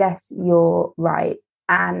 but I guess you're right.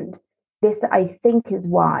 And this, I think, is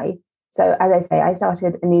why. So as I say, I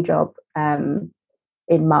started a new job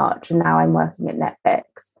in March, and now I'm working at Netflix,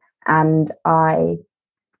 and I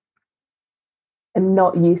am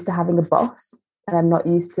not used to having a boss, and I'm not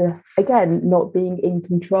used to, again, not being in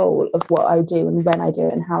control of what I do and when I do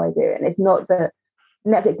it and how I do it. And it's not that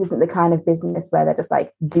Netflix isn't the kind of business where they're just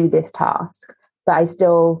like, do this task, but I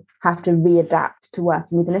still have to readapt to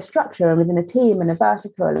working within a structure and within a team and a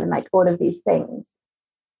vertical and like all of these things.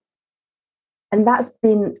 And that's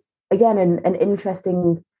been, again, an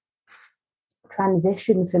interesting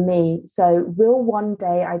transition for me. So will one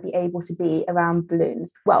day I be able to be around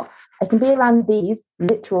balloons? Well, I can be around these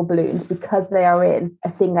literal balloons because they are in a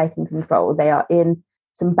thing I can control. They are in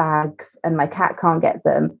some bags and my cat can't get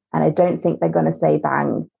them, and I don't think they're going to say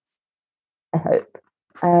bang, I hope.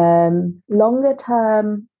 Longer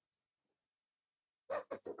term, I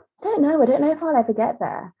don't know if I'll ever get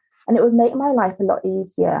there, and it would make my life a lot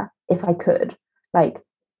easier if I could. Like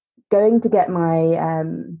going to get my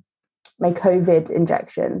my COVID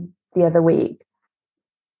injection the other week,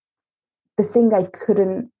 the thing I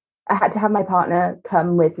had to have my partner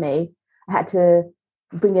come with me. I had to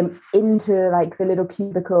bring him into like the little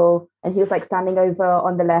cubicle, and he was like standing over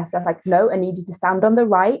on the left. I was like, no, I need you to stand on the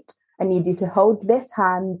right. I need you to hold this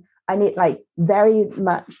hand. I need like very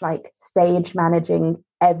much like stage managing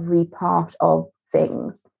every part of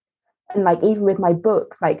things. And like even with my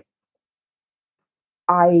books, like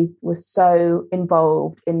I was so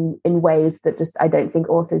involved in ways that just I don't think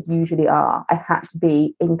authors usually are. I had to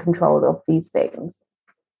be in control of these things.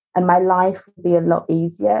 And my life would be a lot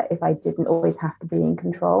easier if I didn't always have to be in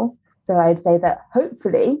control. So I'd say that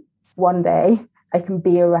hopefully one day I can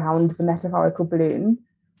be around the metaphorical balloon.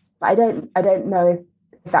 But I don't know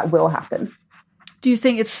if that will happen. Do you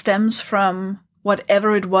think it stems from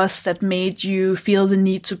whatever it was that made you feel the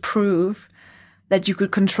need to prove that you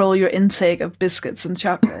could control your intake of biscuits and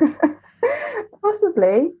chocolate?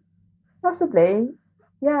 Possibly.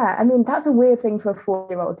 Yeah. I mean, that's a weird thing for a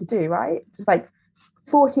 4-year-old to do, right? Just like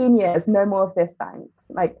 14 years, no more of this, thanks.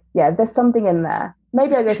 Like, yeah, there's something in there.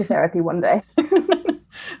 Maybe I'll go to therapy one day.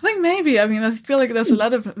 I think maybe. I mean, I feel like there's a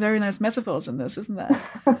lot of very nice metaphors in this, isn't there?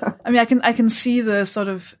 I mean, I can see the sort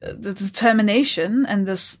of the determination and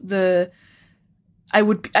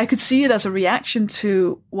I could see it as a reaction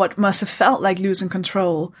to what must have felt like losing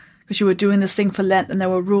control, because you were doing this thing for Lent and there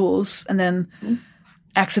were rules, and then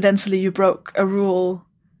accidentally you broke a rule,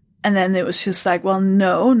 and then it was just like, well,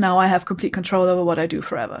 no, now I have complete control over what I do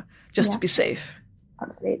forever, just to be safe.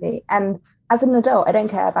 Absolutely. And as an adult, I don't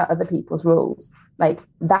care about other people's rules. Like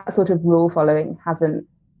that sort of rule following hasn't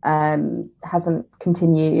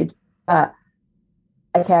continued, but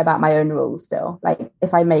I care about my own rules still. Like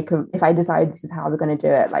if I decide this is how we're going to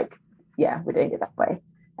do it, like, yeah, we're doing it that way.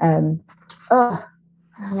 I'm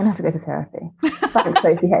going to have to go to therapy. Thanks,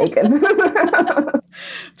 Sophie Hagen.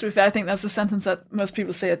 To be fair, I think that's a sentence that most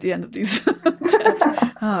people say at the end of these chats.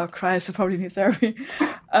 Oh, Christ, I probably need therapy.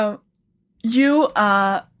 You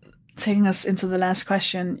are taking us into the last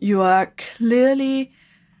question. You are clearly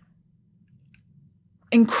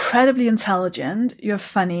incredibly intelligent. You're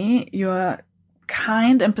funny. You're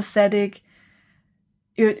kind, empathetic.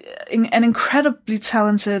 You're an incredibly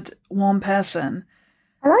talented, warm person.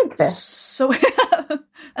 I like this. So,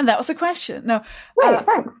 and that was the question. No, wait,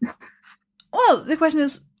 thanks. Well, the question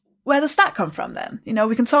is, where does that come from then? You know,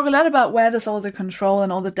 we can talk a lot about where does all the control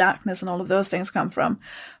and all the darkness and all of those things come from,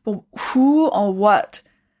 but who or what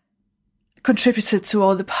contributed to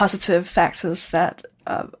all the positive factors that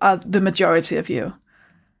are the majority of you?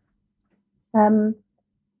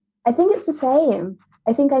 I think it's the same.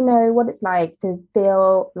 I think I know what it's like to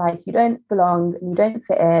feel like you don't belong and you don't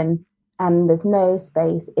fit in, and there's no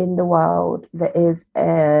space in the world that is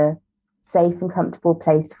a safe and comfortable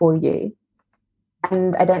place for you.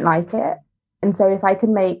 And I don't like it. And so if I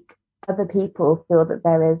can make other people feel that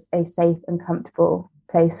there is a safe and comfortable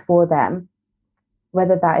place for them,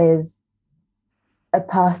 whether that is a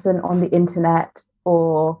person on the internet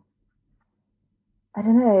or, I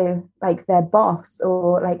don't know, like their boss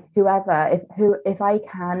or like whoever, if I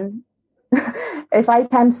can if I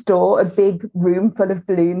can store a big room full of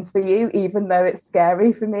balloons for you, even though it's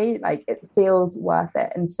scary for me, like it feels worth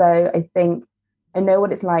it. And so I think I know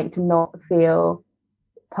what it's like to not feel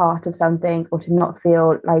part of something or to not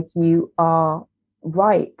feel like you are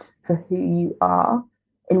right for who you are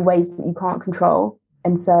in ways that you can't control.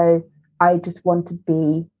 And so I just want to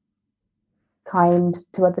be kind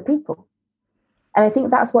to other people. And I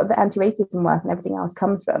think that's what the anti-racism work and everything else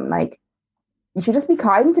comes from. Like, you should just be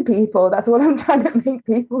kind to people. That's what I'm trying to make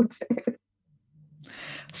people do.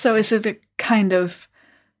 So is it a kind of,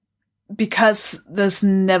 because there's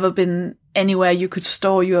never been anywhere you could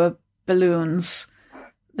store your balloons,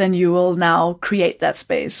 then you will now create that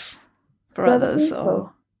space for others?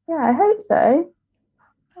 Or... Yeah, I hope so.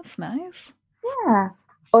 That's nice. Yeah.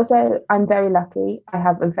 Also, I'm very lucky. I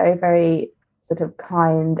have a very, very sort of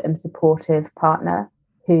kind and supportive partner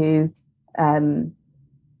who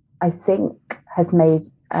I think has made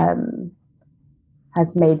the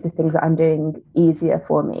things that I'm doing easier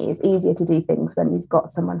for me. It's easier to do things when you've got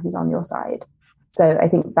someone who's on your side. So I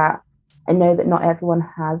think that I know that not everyone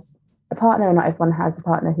has a partner and not everyone has a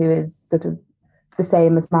partner who is sort of the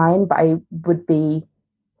same as mine, but I would be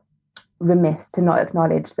remiss to not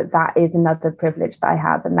acknowledge that that is another privilege that I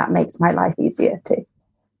have, and that makes my life easier too.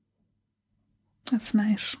 That's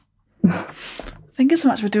nice. Thank you so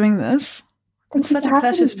much for doing this. It's such a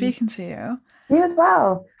pleasure speaking to you. You as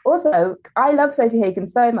well. Also, I love Sophie Hagen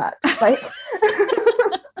so much. Like,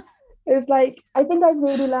 it's like, I think I've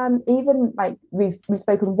really learned, even like we've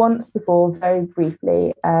spoken once before, very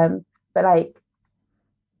briefly, but like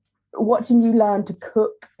watching you learn to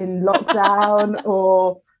cook in lockdown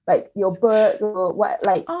or like your book or what,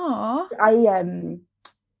 like,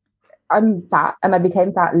 I'm fat and I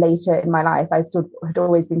became fat later in my life. I still had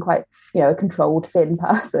always been quite, a controlled, thin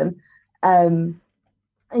person.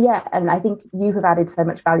 Yeah, and I think you have added so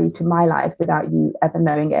much value to my life without you ever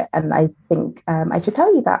knowing it. And I think I should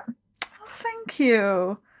tell you that. Oh, thank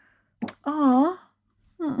you. Oh,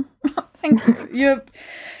 thank you.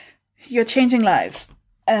 You're changing lives.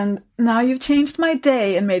 And now you've changed my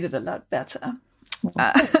day and made it a lot better.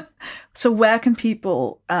 So where can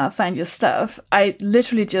people find your stuff? I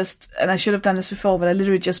literally just, and I should have done this before, but I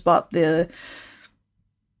literally just bought the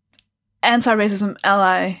Anti-Racism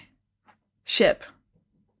Ally ship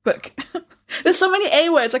book. There's so many A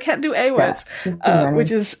words, I can't do A words,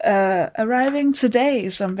 which is arriving today.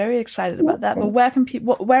 So I'm very excited about that. But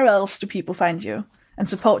where else do people find you and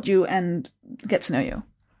support you and get to know you?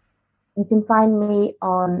 You can find me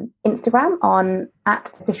on Instagram on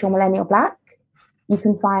 @officialmillennialblack. You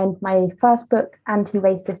can find my first book,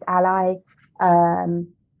 Anti-Racist Ally, and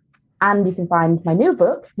you can find my new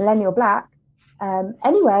book, Millennial Black,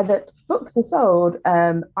 anywhere that books are sold.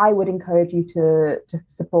 I would encourage you to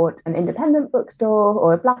support an independent bookstore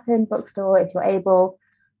or a Black-owned bookstore if you're able,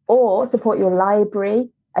 or support your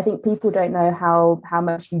library. I think people don't know how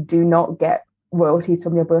much you do not get royalties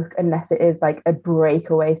from your book unless it is like a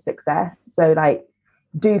breakaway success. So like,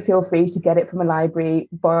 do feel free to get it from a library,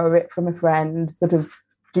 borrow it from a friend, sort of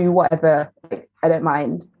do whatever. I don't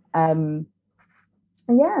mind. And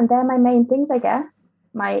they're my main things, I guess.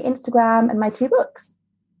 My Instagram and my 2 books. Is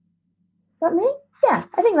that me? Yeah,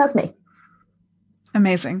 I think that's me.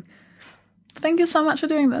 Amazing. Thank you so much for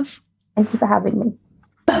doing this. Thank you for having me.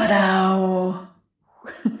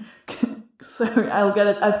 Sorry, I'll get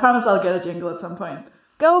it. I promise I'll get a jingle at some point.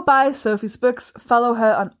 Go buy Sophie's books, follow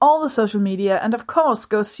her on all the social media, and of course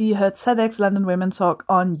go see her TEDx London Women talk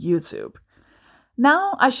on YouTube.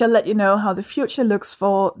 Now I shall let you know how the future looks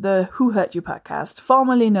for the Who Hurt You podcast,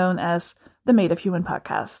 formerly known as the Made of Human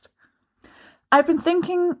podcast. I've been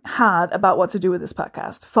thinking hard about what to do with this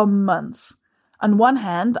podcast for months. On one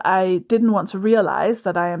hand, I didn't want to realize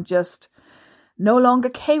that I am just no longer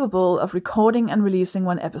capable of recording and releasing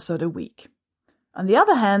 1 episode a week. On the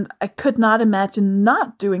other hand, I could not imagine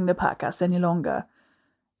not doing the podcast any longer.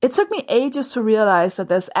 It took me ages to realize that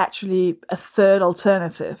there's actually a third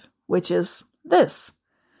alternative, which is this.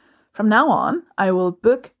 From now on, I will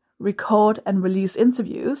book, record, and release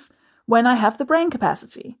interviews when I have the brain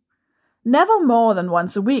capacity. Never more than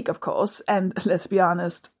once a week, of course, and let's be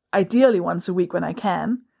honest, ideally once a week when I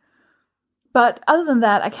can. But other than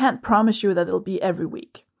that, I can't promise you that it'll be every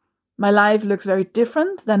week. My life looks very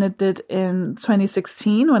different than it did in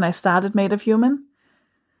 2016 when I started Made of Human.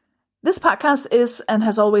 This podcast is and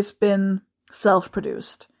has always been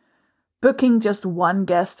self-produced. Booking just 1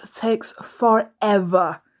 guest takes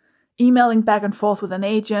forever. Emailing back and forth with an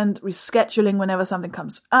agent, rescheduling whenever something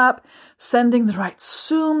comes up, sending the right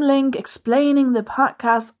Zoom link, explaining the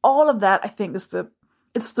podcast, all of that I think is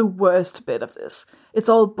the worst bit of this. It's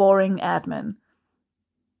all boring admin.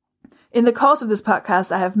 In the course of this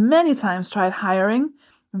podcast, I have many times tried hiring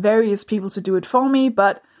various people to do it for me,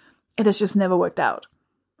 but it has just never worked out.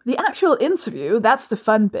 The actual interview, that's the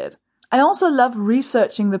fun bit. I also love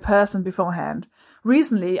researching the person beforehand.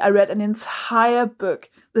 Recently, I read an entire book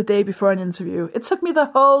the day before an interview. It took me the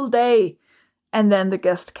whole day. And then the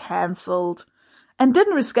guest cancelled. And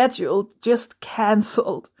didn't reschedule, just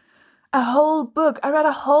cancelled. A whole book. I read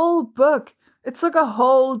a whole book. It took a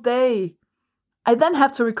whole day. I then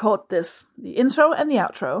have to record this, the intro and the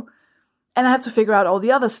outro, and I have to figure out all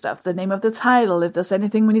the other stuff, the name of the title, if there's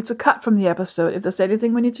anything we need to cut from the episode, if there's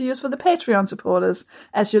anything we need to use for the Patreon supporters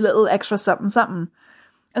as your little extra something.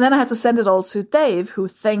 And then I had to send it all to Dave, who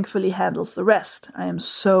thankfully handles the rest. I am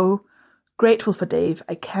so grateful for Dave.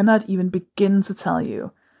 I cannot even begin to tell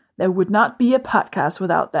you. There would not be a podcast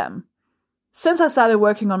without them. Since I started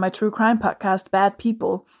working on my true crime podcast, Bad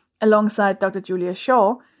People, alongside Dr. Julia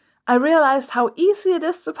Shaw, I realized how easy it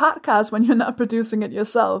is to podcast when you're not producing it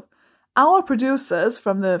yourself. Our producers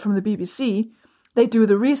from the BBC, they do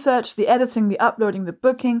the research, the editing, the uploading, the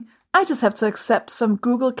booking. I just have to accept some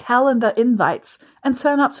Google Calendar invites and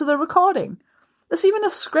turn up to the recording. There's even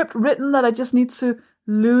a script written that I just need to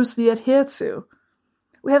loosely adhere to.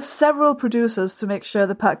 We have several producers to make sure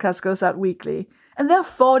the podcast goes out weekly, and they're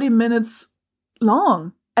 40 minutes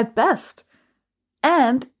long at best.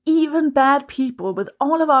 And even Bad People, with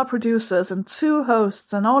all of our producers and 2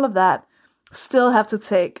 hosts and all of that, still have to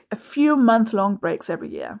take a few month-long breaks every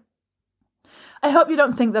year. I hope you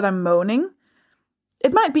don't think that I'm moaning.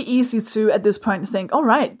 It might be easy to, at this point, think, all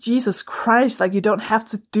right, Jesus Christ, like you don't have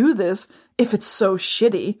to do this if it's so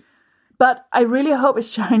shitty. But I really hope it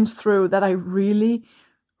shines through that I really,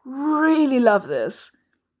 really love this.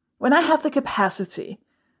 When I have the capacity,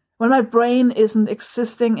 when my brain isn't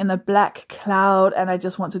existing in a black cloud and I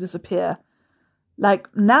just want to disappear. Like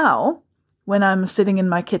now, when I'm sitting in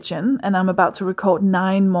my kitchen and I'm about to record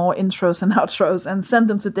 9 more intros and outros and send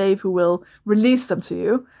them to Dave, who will release them to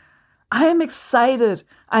you, I am excited.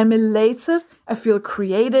 I'm elated. I feel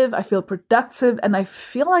creative. I feel productive. And I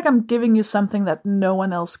feel like I'm giving you something that no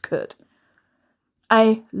one else could.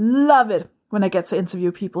 I love it when I get to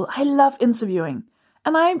interview people. I love interviewing.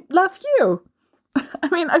 And I love you. I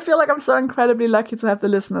mean, I feel like I'm so incredibly lucky to have the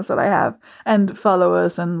listeners that I have and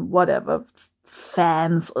followers and whatever,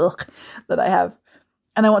 fans that I have.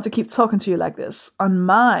 And I want to keep talking to you like this on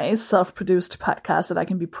my self-produced podcast that I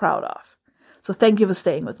can be proud of. So thank you for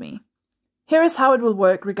staying with me. Here is how it will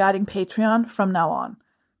work regarding Patreon from now on.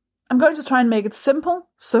 I'm going to try and make it simple,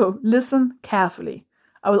 so listen carefully.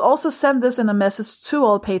 I will also send this in a message to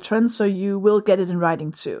all patrons, so you will get it in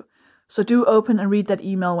writing too. So do open and read that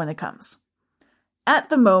email when it comes. At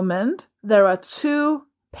the moment, there are 2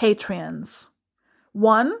 Patreons.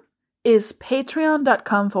 One is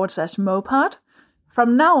patreon.com/mopod.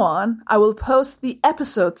 From now on, I will post the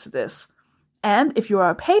episode to this. And if you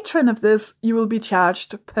are a patron of this, you will be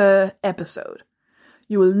charged per episode.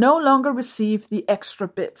 You will no longer receive the extra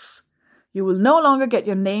bits. You will no longer get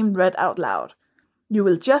your name read out loud. You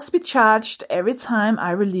will just be charged every time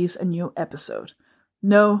I release a new episode.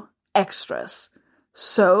 No extras.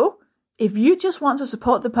 So, if you just want to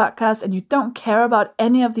support the podcast and you don't care about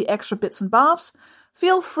any of the extra bits and bobs,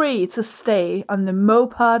 feel free to stay on the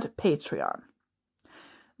Mopod Patreon.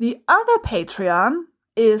 The other Patreon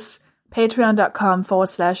is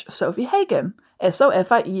patreon.com/Sophie Hagen,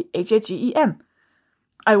 SOFIEHAGEN.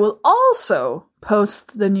 I will also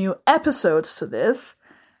post the new episodes to this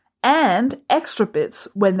and extra bits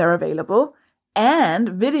when they're available, and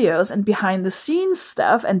videos and behind the scenes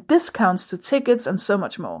stuff and discounts to tickets and so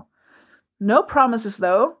much more. No promises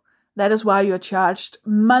though. That is why you're charged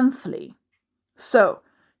monthly. So,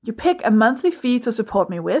 you pick a monthly fee to support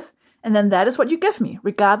me with, and then that is what you give me,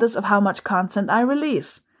 regardless of how much content I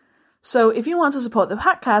release. So if you want to support the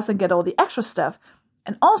podcast and get all the extra stuff,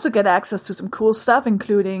 and also get access to some cool stuff,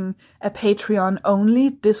 including a Patreon-only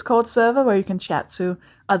Discord server where you can chat to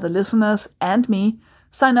other listeners and me,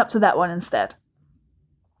 sign up to that one instead.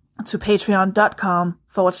 To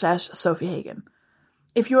patreon.com/Sophie Hagen.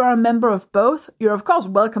 If you are a member of both, you're of course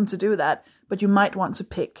welcome to do that, but you might want to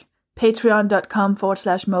pick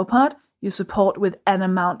patreon.com/Mopod. You support with an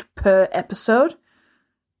amount per episode.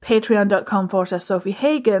 Patreon.com/Sophie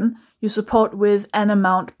Hagen. You support with an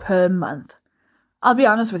amount per month. I'll be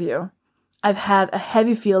honest with you. I've had a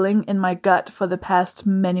heavy feeling in my gut for the past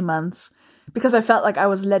many months because I felt like I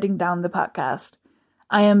was letting down the podcast.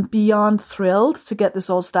 I am beyond thrilled to get this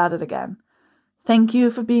all started again. Thank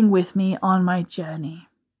you for being with me on my journey.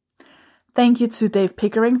 Thank you to Dave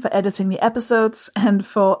Pickering for editing the episodes and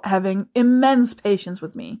for having immense patience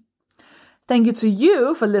with me. Thank you to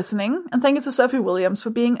you for listening, and thank you to Sophie Williams for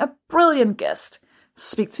being a brilliant guest.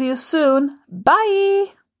 Speak to you soon.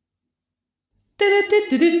 Bye! Do do do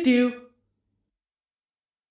do do do.